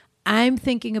you, I'm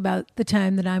thinking about the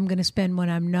time that I'm going to spend when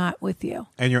I'm not with you.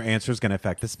 And your answer is going to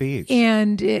affect the speech.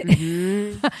 And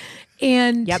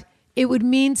and Yep. it would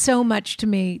mean so much to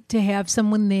me to have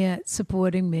someone there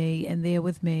supporting me and there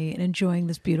with me and enjoying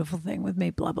this beautiful thing with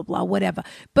me, blah, blah, blah, whatever.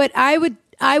 But I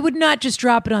would not just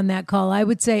drop it on that call. I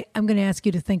would say, I'm going to ask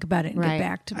you to think about it and Right. get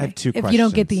back to me. I have two if you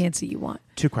don't get questions. the answer you want.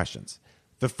 2 questions.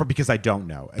 Because I don't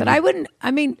know. But I wouldn't,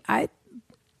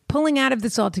 pulling out of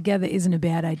this altogether isn't a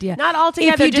bad idea. Not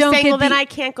altogether, just saying, well, then I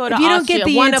can't go to if you don't Austria. get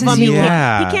the One of answers them, you you want.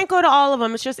 Yeah. can't. He can't go to all of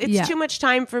them. It's just, it's Yeah. too much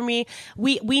time for me.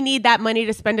 We need that money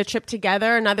to spend a trip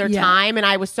together another Yeah. time, and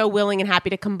I was so willing and happy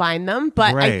to combine them.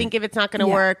 But Right. I think if it's not going to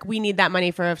Yeah. work, we need that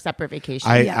money for a separate vacation.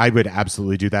 I would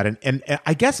absolutely do that. And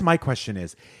I guess my question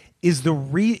is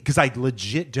because I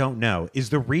legit don't know, is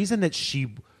the reason that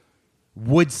she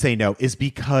would say no is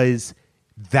because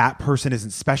that person isn't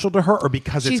special to her or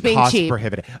because She's it's being cost cheap.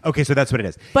 prohibitive? Okay, so that's what it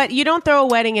is. But you don't throw a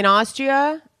wedding in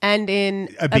Austria and in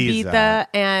Ibiza. Ibiza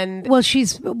and Well, this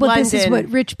is London. what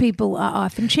rich people are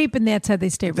often cheap, and that's how they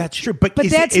stay rich. That's true. But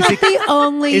is that's it- is not it- the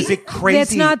only. is it crazy?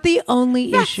 That's not the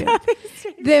only issue.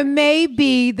 There may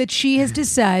be that she has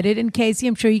decided, and Casey,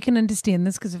 I'm sure you can understand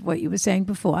this because of what you were saying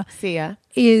before, see ya.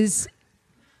 is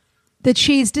that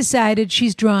she's decided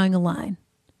she's drawing a line.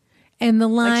 And the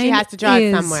line she has to draw it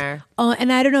is, somewhere.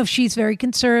 And I don't know if she's very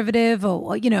conservative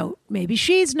or, maybe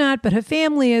she's not, but her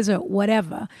family is or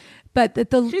whatever. But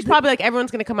that She's probably like, everyone's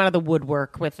going to come out of the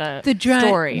woodwork with a The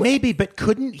story. Maybe, but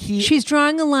couldn't he? she's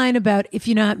drawing a line about if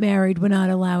you're not married, we're not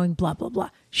allowing blah, blah, blah.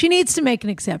 She needs to make an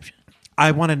exception.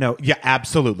 I want to know. Yeah,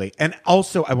 absolutely. And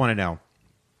also, I want to know.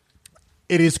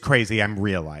 It is crazy, I'm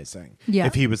realizing. Yeah.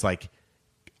 If he was like,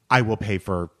 I will pay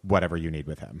for whatever you need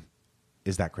with him.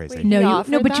 Is that crazy? Wait, No, He you,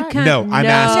 offered no, but you that? can't. No, I'm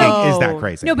asking, is that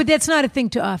crazy? No, but that's not a thing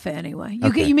to offer anyway.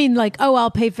 Okay. You mean like, oh, I'll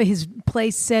pay for his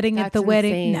place setting at That's the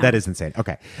wedding? insane. No. That is insane.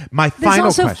 Okay. My There's final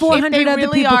also question. 400 If they other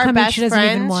really people are come in best she doesn't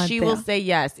even friends, want she there. will say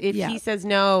yes. If Yeah. he says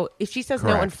no, if she says no,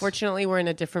 Correct. unfortunately, we're in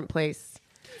a different place.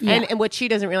 Yeah. And what she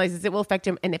doesn't realize is it will affect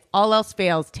him. And if all else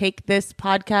fails, take this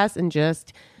podcast and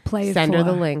just Play it send her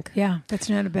for the link. Yeah, that's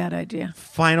not a bad idea.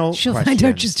 Final She'll question find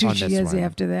out just who on she this is one.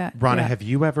 after that. Rana, Yeah. have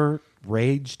you ever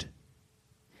raged?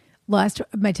 Lost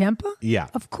my temper? Yeah.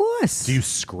 Of course. Do you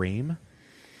scream?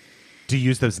 Do you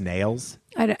use those nails?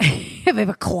 I don't, have I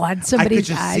ever clawed I could somebody's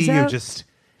just eyes see out? you just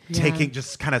taking,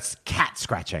 just kind of cat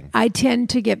scratching. I tend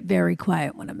to get very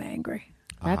quiet when I'm angry.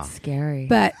 That's scary.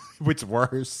 But What's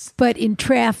worse? in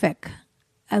traffic,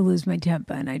 I lose my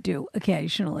temper, and I do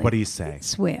occasionally. What do you say?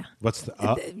 Swear. What's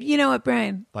the You know what,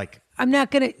 Brian? like? You're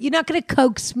not gonna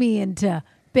coax me into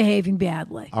behaving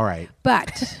badly. All right.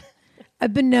 But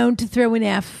I've been known to throw an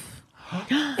F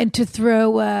and to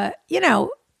throw,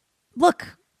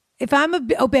 look, if I'm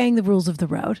obeying the rules of the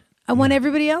road, I want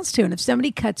everybody else to. And if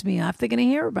somebody cuts me off, they're going to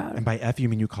hear about it. And by F, you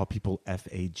mean you call people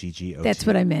F-A-G-G-O-T? That's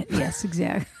what I meant. Yes,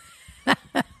 exactly.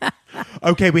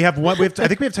 Okay, we have one. I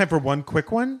think we have time for one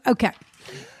quick one. Okay.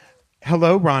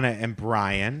 Hello, Rana and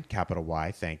Brian, capital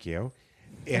Y. Thank you.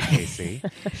 And Casey.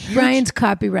 Brian's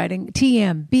copywriting.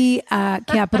 TM.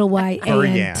 Capital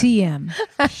Y-A-N. TM.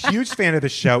 Huge fan of the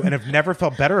show and have never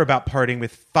felt better about parting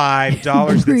with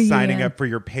 $5 than signing Brian. up for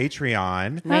your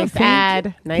Patreon. nice thank ad.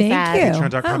 you. Nice Thank ad. you.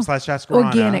 Patreon.com/AskRana.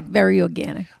 Organic. Very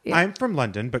organic. Yeah. I'm from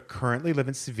London, but currently live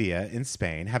in Sevilla in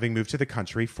Spain, having moved to the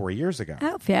country 4 years ago.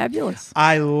 Oh, fabulous.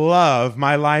 I love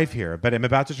my life here, but I'm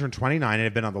about to turn 29 and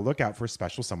have been on the lookout for a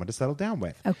special someone to settle down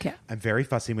with. Okay. I'm very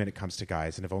fussy when it comes to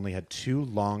guys and have only had 2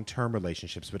 long-term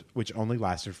relationships, which only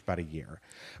lasted for about a year.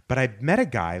 But I met a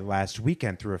guy last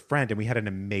weekend through a friend, and we had an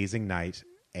amazing night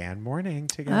and morning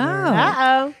together.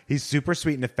 Uh-oh. He's super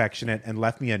sweet and affectionate and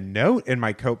left me a note in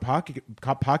my coat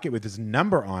pocket with his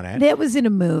number on it. That was in a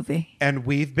movie. And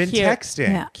we've been Cute. texting.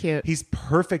 Yeah. Cute. He's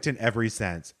perfect in every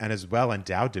sense and is well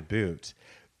endowed to boot.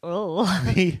 Oh.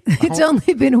 It's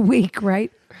only been a week,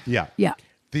 right? Yeah. Yeah.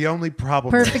 The only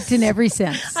problem Perfect in every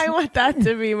sense. I want that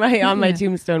to be on my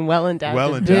tombstone. Well endowed. well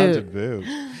to endowed to boot.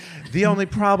 boot. The only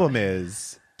problem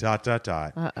is ...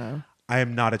 Uh-oh. I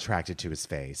am not attracted to his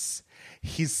face.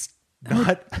 He's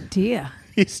not Dear.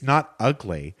 he's not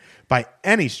ugly by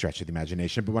any stretch of the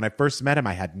imagination, but when I first met him,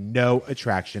 I had no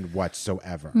attraction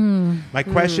whatsoever. My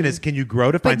question is, can you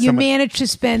grow to find But you someone? managed to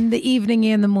spend the evening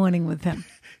and the morning with him.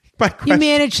 My You question-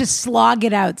 managed to slog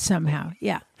it out somehow.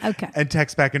 Yeah. Okay. and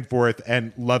text back and forth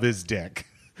and love his dick.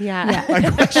 Yeah. My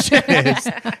question is,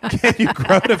 can you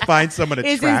grow to find someone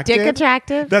Is attractive? his dick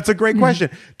attractive? That's a great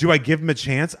question. Do I give him a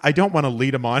chance? I don't want to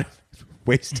lead him on,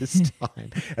 waste his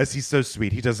time, as he's so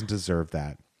sweet. He doesn't deserve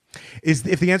that.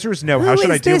 If the answer is no, how Who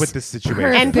should I is deal this with this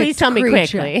situation? And please tell me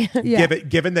creature? quickly. Yeah.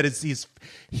 Given that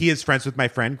he is friends with my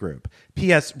friend group.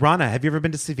 P.S. Rana, have you ever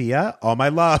been to Sevilla? All my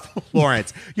love,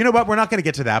 Lawrence. You know what? We're not going to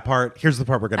get to that part. Here's the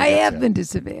part we're going to I get to. have been to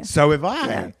Sevilla. So have I.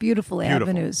 Yeah, beautiful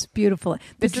avenues. Beautiful.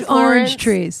 This The is orange Lawrence?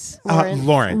 trees.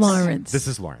 Lawrence. Lawrence. This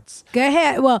is Lawrence. Go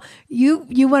ahead. Well,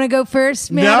 you want to go first,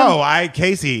 madam? No,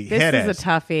 Casey, This hit is it. a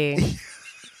toughie.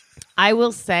 I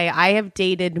will say I have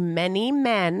dated many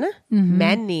men,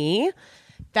 many,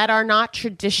 that are not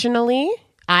traditionally,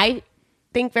 I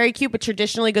think, very cute, but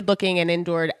traditionally good looking, and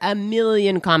endured a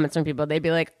million comments from people. They'd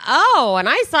be like, oh, and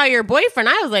I saw your boyfriend.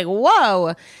 I was like,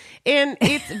 whoa. And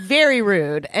it's very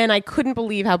rude. And I couldn't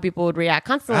believe how people would react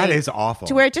constantly. That is awful.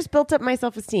 To where it just built up my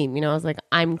self-esteem. You know, I was like,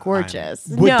 I'm gorgeous.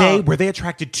 Were they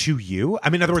attracted to you?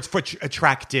 I mean, in other words,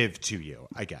 attractive to you,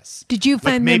 I guess. Did you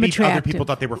find them maybe attractive? other people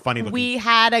thought they were funny looking? We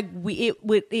had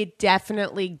it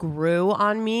definitely grew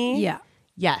on me. Yeah.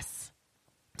 Yes.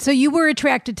 So you were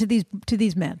attracted to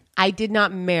these men. I did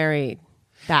not marry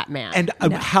that man. And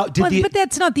No. how did but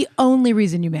that's not the only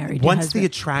reason you married. your Once husband. the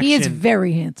attraction, he is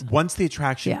very handsome. Once the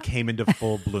attraction Yeah. came into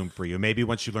full bloom for you, maybe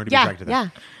once you learned to be Yeah, attracted to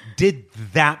them, did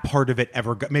that part of it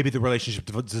ever? Maybe the relationship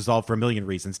dissolved for a million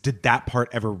reasons. Did that part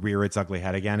ever rear its ugly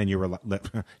head again? And you were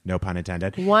no pun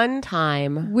intended. One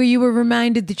time, Where you were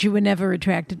reminded that you were never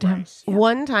attracted to him.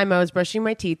 one time I was brushing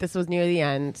my teeth. This was near the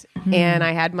end, and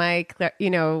I had my,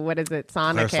 what is it,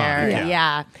 Sonicare? Clarisonic,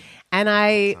 Yeah. And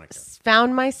I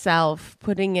found myself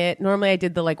putting it. Normally, I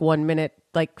did the 1 minute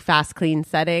fast clean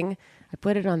setting. I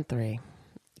put it on 3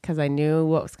 because I knew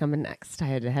what was coming next. I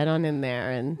had to head on in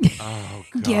there and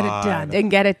Get it done.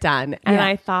 and get it done. And Yeah.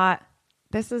 I thought,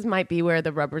 might be where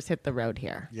the rubbers hit the road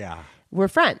here. Yeah, We're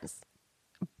friends.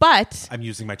 But I'm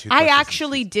using my toothbrush. I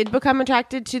actually did become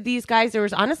attracted to these guys. There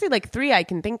was honestly 3 I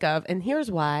can think of. And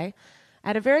here's why.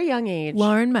 At a very young age.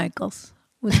 Lauren Michaels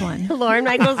was one. Lauren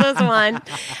Michaels was one.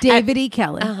 David E.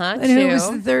 Kelly. And who was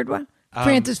 2. the third one?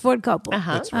 Francis Ford Coppola.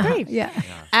 That's right. Yeah.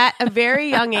 At a very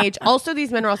young age. Also,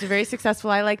 these men are also very successful.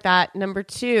 I like that. Number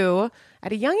 2,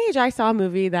 at a young age, I saw a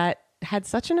movie that had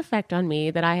such an effect on me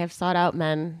that I have sought out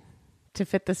men to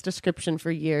fit this description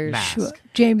for years. Sure.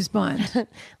 James Bond.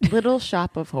 Little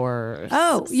Shop of Horrors.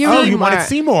 Oh, you wanted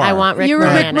Seymour. I want Rick You're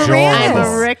a Rick Moranis. Moranis. I'm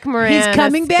a Rick Moranis. He's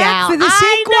coming back gal. for the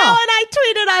sequel. I know, and I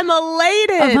tweeted I'm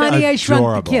elated. Of Honey, I Shrunk the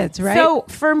Adorable. Kids, right? So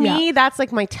for me, Yeah. that's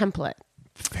my template.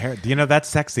 Fair. That's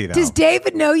sexy though. Does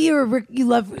David know you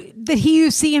love that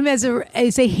you see him as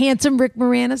a handsome Rick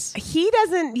Moranis? He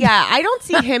doesn't. Yeah, I don't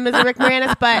see him as a Rick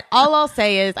Moranis. But all I'll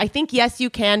say is, I think yes, you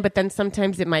can, but then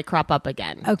sometimes it might crop up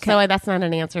again. Okay. So that's not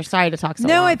an answer. Sorry to talk so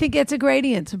No, long. I think it's a great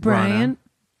answer, Brian.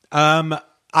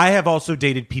 I have also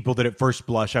dated people that at first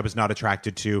blush I was not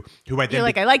attracted to, who I then You're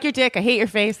like, I like your dick. I hate your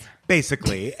face.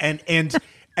 basically, and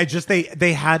I just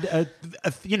they had a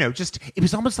just it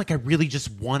was almost like I really just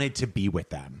wanted to be with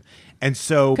them, and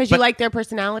so Because you like their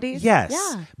personalities? yes,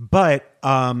 Yeah. but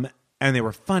and they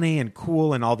were funny and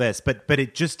cool and all this, but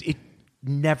it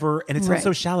never, and it sounds Right.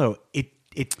 so shallow.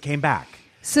 It came back.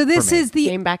 So this For me. is the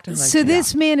Came back to haunt so you.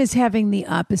 this man is having the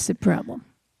opposite problem.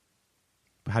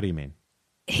 How do you mean?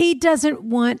 He doesn't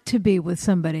want to be with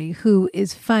somebody who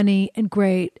is funny and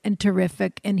great and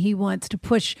terrific, and he wants to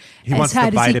push He as wants the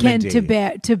hard as he vitamin can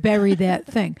D. to bury that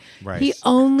thing. Right. He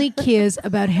only cares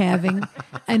about having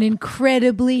an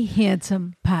incredibly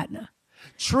handsome partner.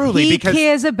 Truly, He because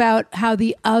cares about how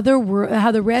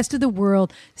the rest of the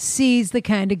world sees the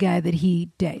kind of guy that he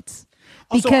dates.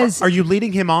 also, Because are you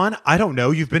leading him on? I don't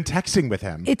know. You've been texting with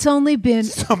him, it's only been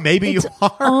so maybe you it's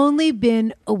are. only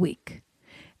been a week.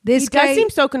 This He guy does seem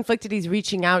so conflicted. He's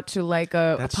reaching out to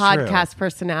That's podcast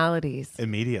personalities.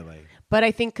 Immediately. But I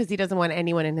think because he doesn't want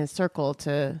anyone in his circle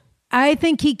to I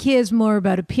think he cares more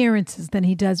about appearances than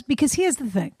he does, because here's the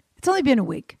thing. It's only been a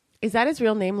week. Is that his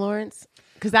real name, Lawrence?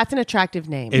 Because that's an attractive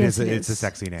name. It is. It's a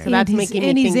sexy name. So that's making me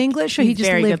and he's think English, or he he's just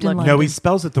very lived in good-looking. London? No, he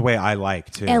spells it the way I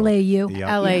like too. L-A-U. Yep.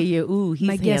 L-A-U. Ooh, he's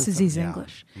My guess is handsome. he's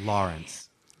English. Lawrence.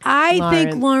 I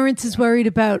think Lawrence is worried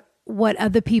about what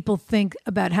other people think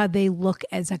about how they look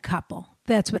as a couple.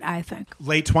 That's what I think.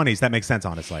 Late 20s. That makes sense,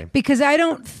 honestly. Because I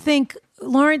don't think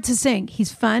Lawrence is saying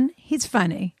he's fun. He's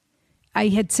funny. I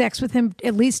had sex with him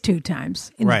at least 2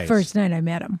 times in the first night I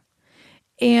met him.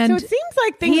 And so it seems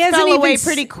like things fell away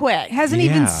pretty quick. Hasn't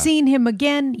even seen him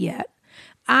again yet.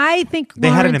 I think they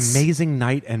had an amazing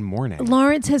night and morning.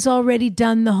 Lawrence has already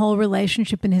done the whole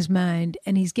relationship in his mind,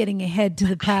 and he's getting ahead to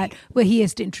the part where he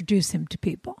has to introduce him to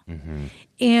people. Mm-hmm.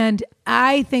 And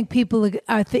I think people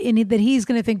are that he's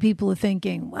going to think people are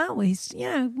thinking, well,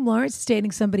 Lawrence is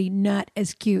dating somebody not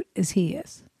as cute as he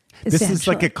is. This is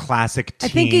like a classic teen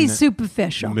I think he's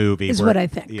superficial movie. Is what I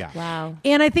think. Yeah. Wow.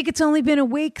 And I think it's only been a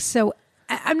week, so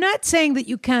I'm not saying that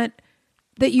you can't.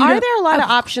 Are there a lot of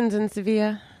options in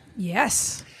Sevilla?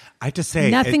 Yes. I have to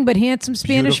say, nothing but handsome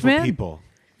Spanish men.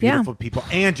 Beautiful people,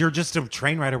 and you're just a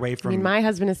train ride away from. I mean, my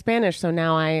husband is Spanish, so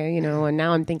now and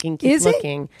now I'm thinking, keep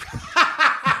looking.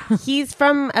 He's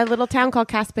from a little town called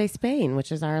Caspe, Spain,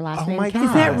 which is our last name. My God.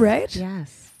 Is that right?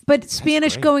 Yes. But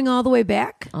Spanish going all the way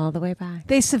back? All the way back.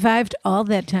 They survived all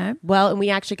that time? Well, and we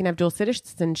actually can have dual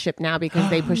citizenship now because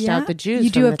they pushed out the Jews you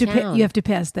do from have the to town. You have to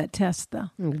pass that test, though.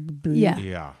 Yeah.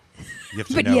 Yeah. You have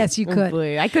to But know. yes, you could.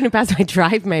 Boy, I couldn't pass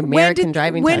my American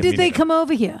driving When test. did they come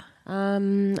over here?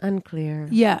 Unclear.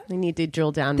 Yeah. We need to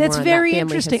drill down That's more very on that family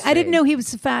interesting. history. I didn't know he was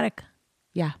Sephardic.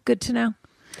 Yeah. Good to know.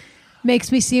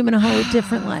 Makes me see him in a whole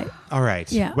different light. All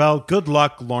right. Yeah. Well, good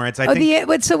luck, Lawrence.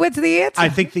 So what's the answer? I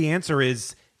think the answer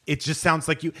is. It just sounds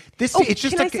like you. It's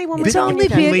just can I like say one more it's thing? only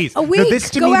been please. a week. No, this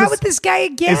to Go me out with this guy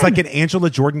again. It's like an Angela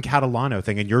Jordan Catalano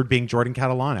thing, and you're being Jordan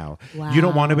Catalano. Wow. You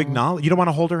don't want to acknowledge. You don't want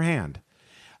to hold her hand.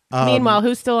 Meanwhile,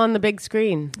 who's still on the big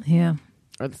screen? Yeah.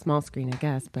 Or the small screen, I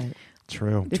guess, but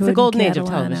True. it's Jordan the golden age of Catalano.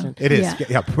 television. It is.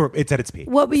 Yeah. Yeah. It's at its peak.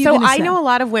 What were you So gonna I say? know a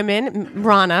lot of women,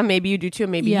 Rana, maybe you do too,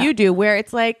 maybe Yeah. you do, where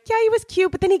it's like, yeah, he was cute,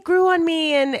 but then he grew on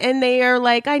me and they are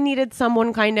like, I needed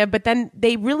someone kind of, but then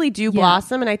they really do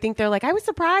blossom. And I think they're like, I was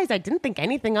surprised. I didn't think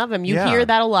anything of him. You hear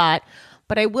that a lot.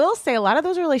 But I will say a lot of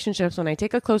those relationships, when I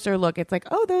take a closer look, it's like,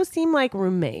 oh, those seem like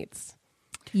roommates.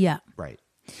 Yeah. Right.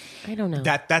 I don't know.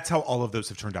 That's how all of those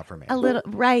have turned out for me. A little,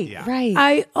 right, Yeah. right.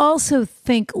 I also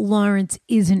think Lawrence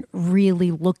isn't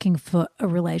really looking for a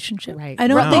relationship. Right. I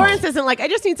don't think Lawrence isn't like, I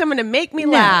just need someone to make me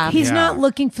laugh. he's Yeah. not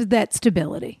looking for that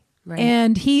stability. Right.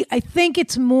 And I think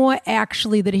it's more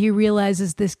actually that he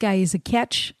realizes this guy is a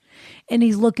catch and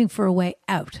he's looking for a way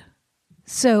out.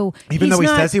 So Even though he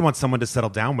not- says he wants someone to settle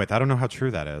down with, I don't know how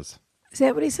true that is. Is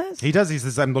that what he says? He does. He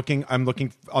says, I'm looking on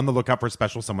the lookout for a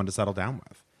special someone to settle down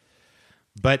with.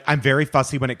 But I'm very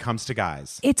fussy when it comes to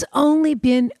guys. It's only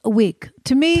been a week.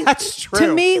 To me, That's true.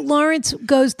 To me, Lawrence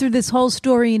goes through this whole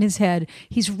story in his head.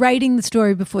 He's writing the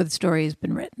story before the story has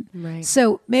been written. Right.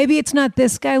 So maybe it's not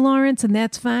this guy, Lawrence, and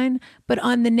that's fine. But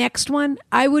on the next one,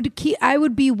 I would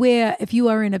beware if you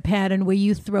are in a pattern where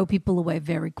you throw people away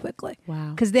very quickly. Wow.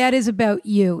 Because that is about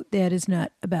you. That is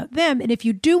not about them. And if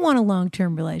you do want a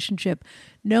long-term relationship,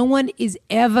 no one is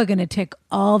ever going to tick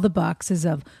all the boxes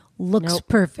of looks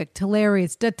perfect,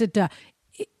 hilarious,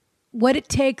 what it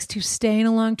takes to stay in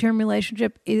a long-term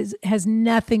relationship has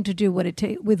nothing to do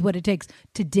with what it takes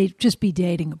to just be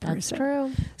dating a person. That's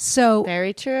true. So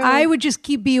Very true. I would just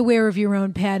be aware of your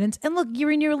own patterns. And look, you're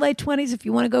in your late 20s. If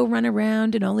you want to go run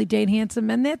around and only date handsome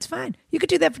men, that's fine. You could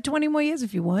do that for 20 more years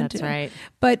if you want to. That's right.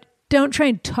 But don't try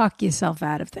and talk yourself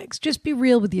out of things. Just be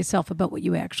real with yourself about what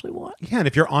you actually want. Yeah, and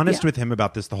if you're honest with him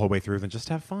about this the whole way through, then just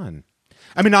have fun.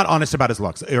 I mean, not honest about his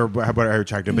looks or what are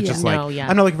attractive, but just like,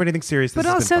 I'm not looking for anything serious. But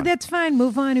also, that's fine.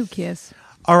 Move on. Who cares?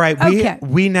 All right. Okay.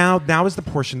 We now is the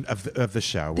portion of the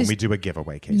show when we do a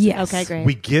giveaway, Casey. Yes. Okay, great.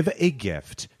 We give a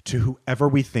gift to whoever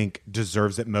we think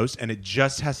deserves it most, and it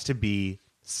just has to be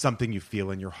something you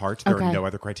feel in your heart. There are no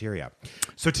other criteria.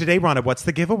 So today, Rhonda, what's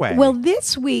the giveaway? Well,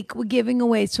 this week we're giving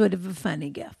away sort of a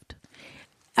funny gift.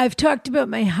 I've talked about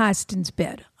my Hastings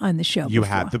bed on the show. You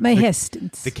before. have my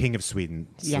Hastings. the King of Sweden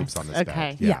sleeps on this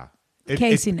Okay. bed. Yeah.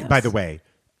 Casey knows. By the way,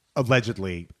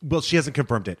 allegedly, well, she hasn't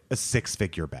confirmed it, a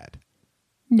 6-figure bed.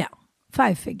 No,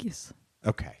 5 figures.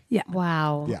 Okay. Yeah.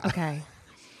 Wow. Yeah. Okay.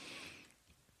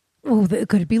 Oh,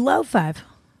 could it be low 5?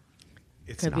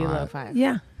 It's Could not. be low 5.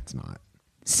 Yeah. It's not.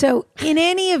 So in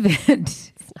any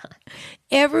event,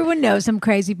 everyone knows I'm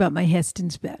crazy about my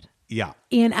Hastings bed. Yeah.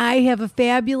 And I have a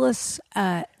fabulous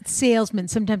salesman.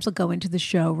 Sometimes I'll go into the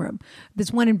showroom.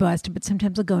 There's one in Boston, but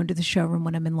sometimes I'll go into the showroom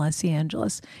when I'm in Los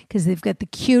Angeles because they've got the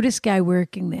cutest guy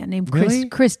working there named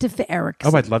Christopher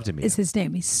Erickson. Oh, I'd love to meet is him. his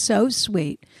name. He's so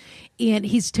sweet. And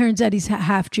turns out he's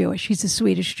half Jewish. He's a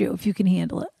Swedish Jew, if you can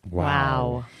handle it.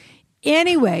 Wow.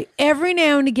 Anyway, every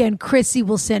now and again, Chrissy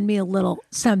will send me a little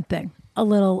something. A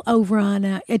little over on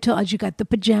it told you got the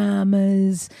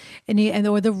pajamas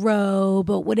or the robe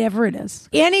or whatever it is.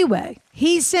 Anyway,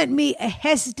 he sent me a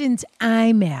Heston's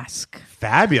eye mask.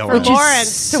 Fabulous. For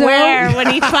Lawrence to wear when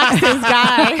he fucks his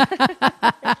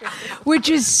guy. Which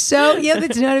is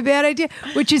that's not a bad idea.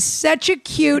 Which is such a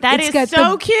cute. That it's is got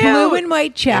so the cute. blue and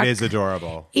white check. It is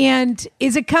adorable. And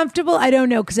is it comfortable? I don't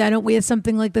know because I don't wear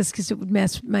something like this because it would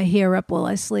mess my hair up while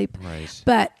I sleep. Right.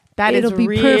 But it'll be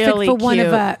really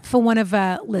perfect for cute. one of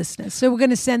our listeners. So we're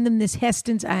going to send them this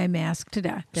Heston's eye mask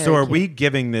today. So are we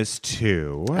giving this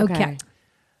to Okay.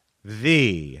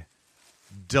 the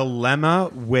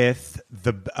dilemma with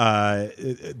the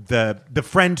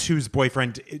friend whose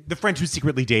boyfriend, the friend who's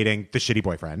secretly dating the shitty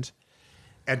boyfriend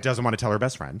and doesn't want to tell her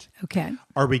best friend? Okay.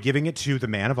 Are we giving it to the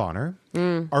man of honor?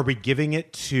 Are we giving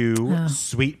it to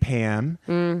sweet Pam?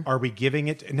 Are we giving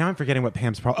it? Now I'm forgetting what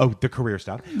Pam's problem. Oh, the career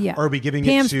stuff. Yeah. Are we giving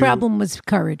Pam's it to? problem was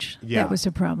courage. Yeah. That was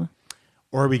her problem.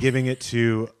 Or are we giving it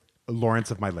to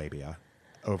Lawrence of my labia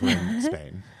over in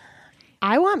Spain?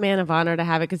 I want Man of Honor to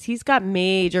have it because he's got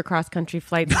major cross-country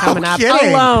flights coming up kidding.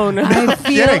 alone. I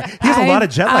feel kidding. He has a lot of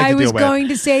jet lag to I was deal with. going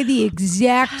to say the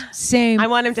exact same. I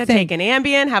want him to thing. take an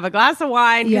Ambien, have a glass of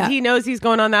wine, because Yeah. he knows he's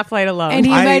going on that flight alone. And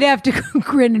he I- might have to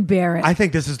grin and bear it. I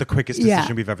think this is the quickest Yeah.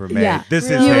 decision we've ever made. Yeah. This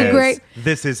Really? is You his. agree?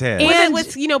 This is his. and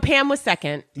with Pam was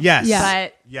second. Yes.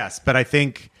 Yeah. But I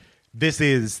think this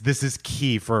is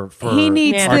key for he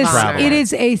needs Man our this. of Honor. traveler. It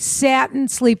is a satin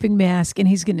sleeping mask, and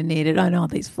he's going to need it on all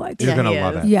these flights. You're Yeah, gonna he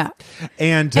love is. it. Yeah. And,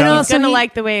 And he's also going to he-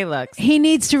 like the way he looks. He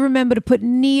needs to remember to put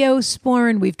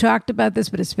Neosporin. We've talked about this,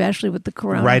 but especially with the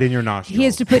corona, right in your nostrils. He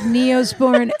has to put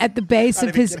Neosporin at the base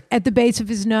of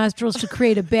his nostrils to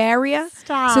create a barrier,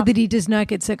 Stop. so that he does not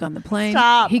get sick on the plane.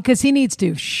 Stop. Because he needs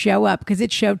to show up because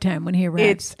it's showtime when he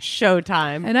arrives. It's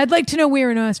showtime. And I'd like to know where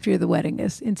in Austria the wedding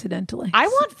is. Incidentally, I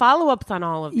want follow-ups on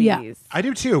all of these. Yeah. I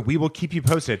do too. We will keep you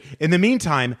posted. In the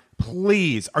meantime,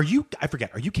 please, are you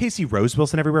Casey Rose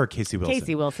Wilson everywhere or Casey Wilson?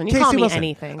 Casey Wilson. You call me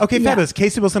anything. Okay, Yeah. fabulous.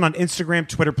 Casey Wilson on Instagram,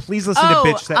 Twitter. Please listen to Oh,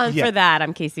 Bitch That. for that,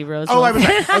 I'm Casey Rose. Oh, I was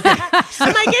Wilson. like, okay.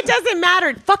 I'm like, it doesn't matter.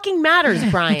 It fucking matters,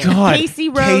 Brian. God. Casey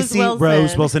Rose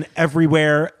Wilson.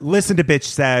 everywhere. Listen to Bitch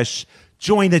Sesh.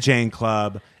 Join the Jane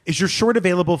Club. Is your short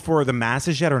available for the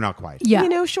masses yet or not quite? yeah, You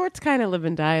know, shorts kind of live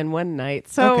and die in one night.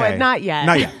 So Okay. not yet.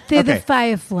 Not yet. they're Okay. the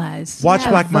fireflies. Watch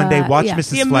Black of, Monday. Watch yeah.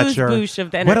 Mrs. The Fletcher. amuse-bouche of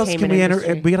the What else can we entertainment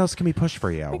industry. What else can we push for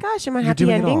you? Oh my gosh, in my You're happy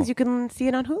doing it all. endings, you can see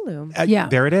it on Hulu. Yeah.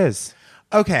 There it is.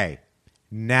 Okay.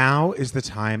 Now is the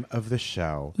time of the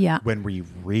show Yeah. when we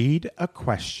read a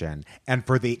question. And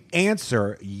for the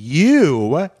answer,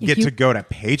 you get you- to go to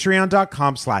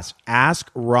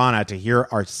patreon.com/AskRana to hear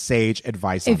our sage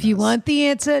advice on If you this. want the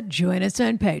answer, join us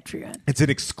on Patreon. It's an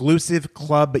exclusive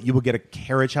club, but you will get a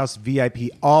Carriage House VIP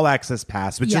all access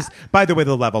pass, which Yeah. is, by the way,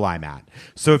 the level I'm at.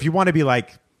 So if you want to be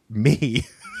like me,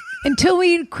 Until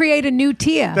we create a new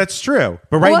tier. that's true.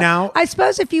 But right Well, now, I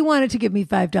suppose if you wanted to give me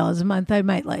 $5 a month, I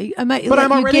might let you. But let I'm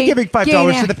you already giving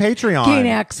 $5 to the Patreon. Gain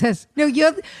access. No,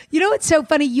 you know what's so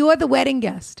funny? You're the wedding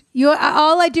guest.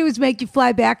 All I do is make you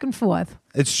fly back and forth,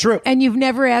 it's true. and you've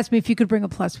never asked me if you could bring a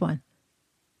 +1.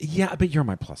 Yeah, but you're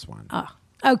my +1. Oh,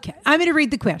 okay. I'm going to read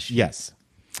the question. Yes.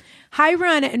 Hi,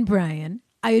 Rana and Brian.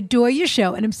 I adore your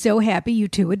show, and I'm so happy you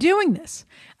two are doing this.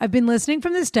 I've been listening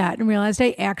from the start and realized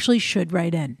I actually should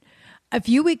write in. A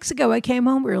few weeks ago, I came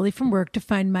home early from work to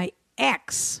find my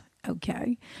ex,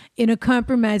 in a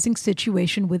compromising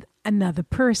situation with another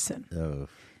person.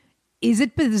 Is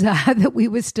it bizarre that we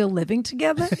were still living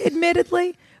together,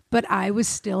 admittedly? But I was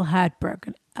still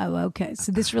heartbroken. Oh, okay.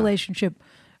 So this relationship,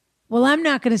 well, I'm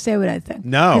not going to say what I think.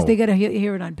 No. Because they got to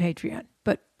hear it on Patreon.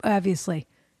 But obviously,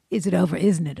 is it over?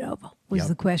 Isn't it over? Was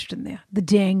the question there. The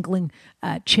dangling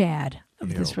Chad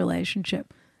of this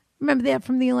relationship. Remember that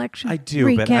from the election? I do,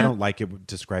 but I Recount? don't like it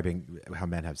describing how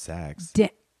men have sex.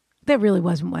 That really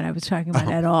wasn't what I was talking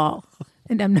about at all.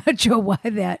 And I'm not sure why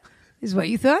that is what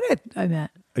you thought I meant.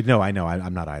 No, I know.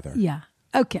 I'm not either. Yeah.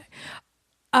 Okay.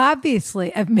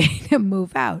 Obviously, I've made him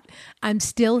move out. I'm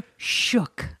still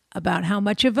shook about how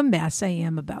much of a mess I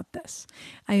am about this.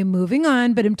 I am moving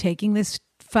on, but I'm taking this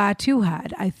far too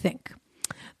hard, I think.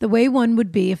 The way one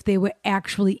would be if they were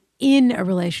actually in a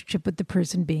relationship with the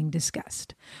person being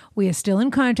discussed. We are still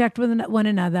in contact with one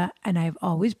another, and I have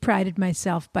always prided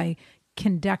myself by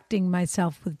conducting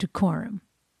myself with decorum.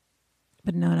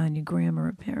 but not on your grammar,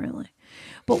 apparently.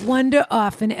 But wonder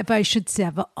often if I should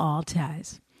sever all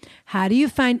ties. How do you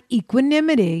find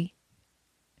equanimity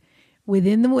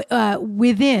within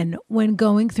when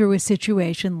going through a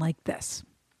situation like this?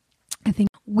 I think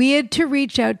weird to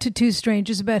reach out to two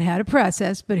strangers about how to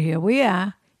process, but here we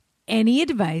are. Any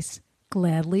advice,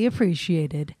 gladly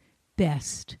appreciated.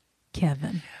 Best,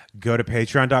 Kevin. Go to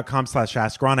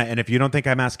patreon.com/AskRana. And if you don't think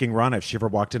I'm asking Rana if she ever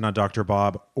walked in on Dr.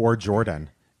 Bob or Jordan,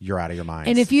 you're out of your mind.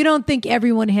 And if you don't think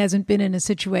everyone hasn't been in a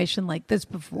situation like this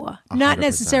before, 100%. Not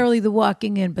necessarily the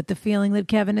walking in, but the feeling that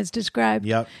Kevin has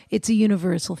described, it's a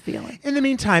universal feeling. In the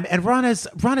meantime, and Rana's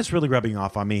really rubbing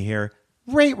off on me here,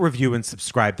 rate, review, and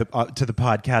subscribe to the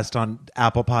podcast on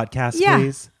Apple Podcasts,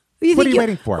 please. What are you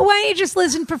waiting for? Why don't you just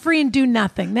listen for free and do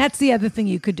nothing? That's the other thing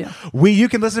you could do. You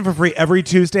can listen for free every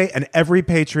Tuesday, and every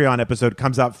Patreon episode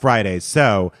comes out Fridays.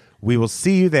 So we will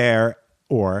see you there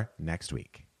or next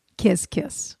week. Kiss,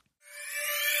 kiss.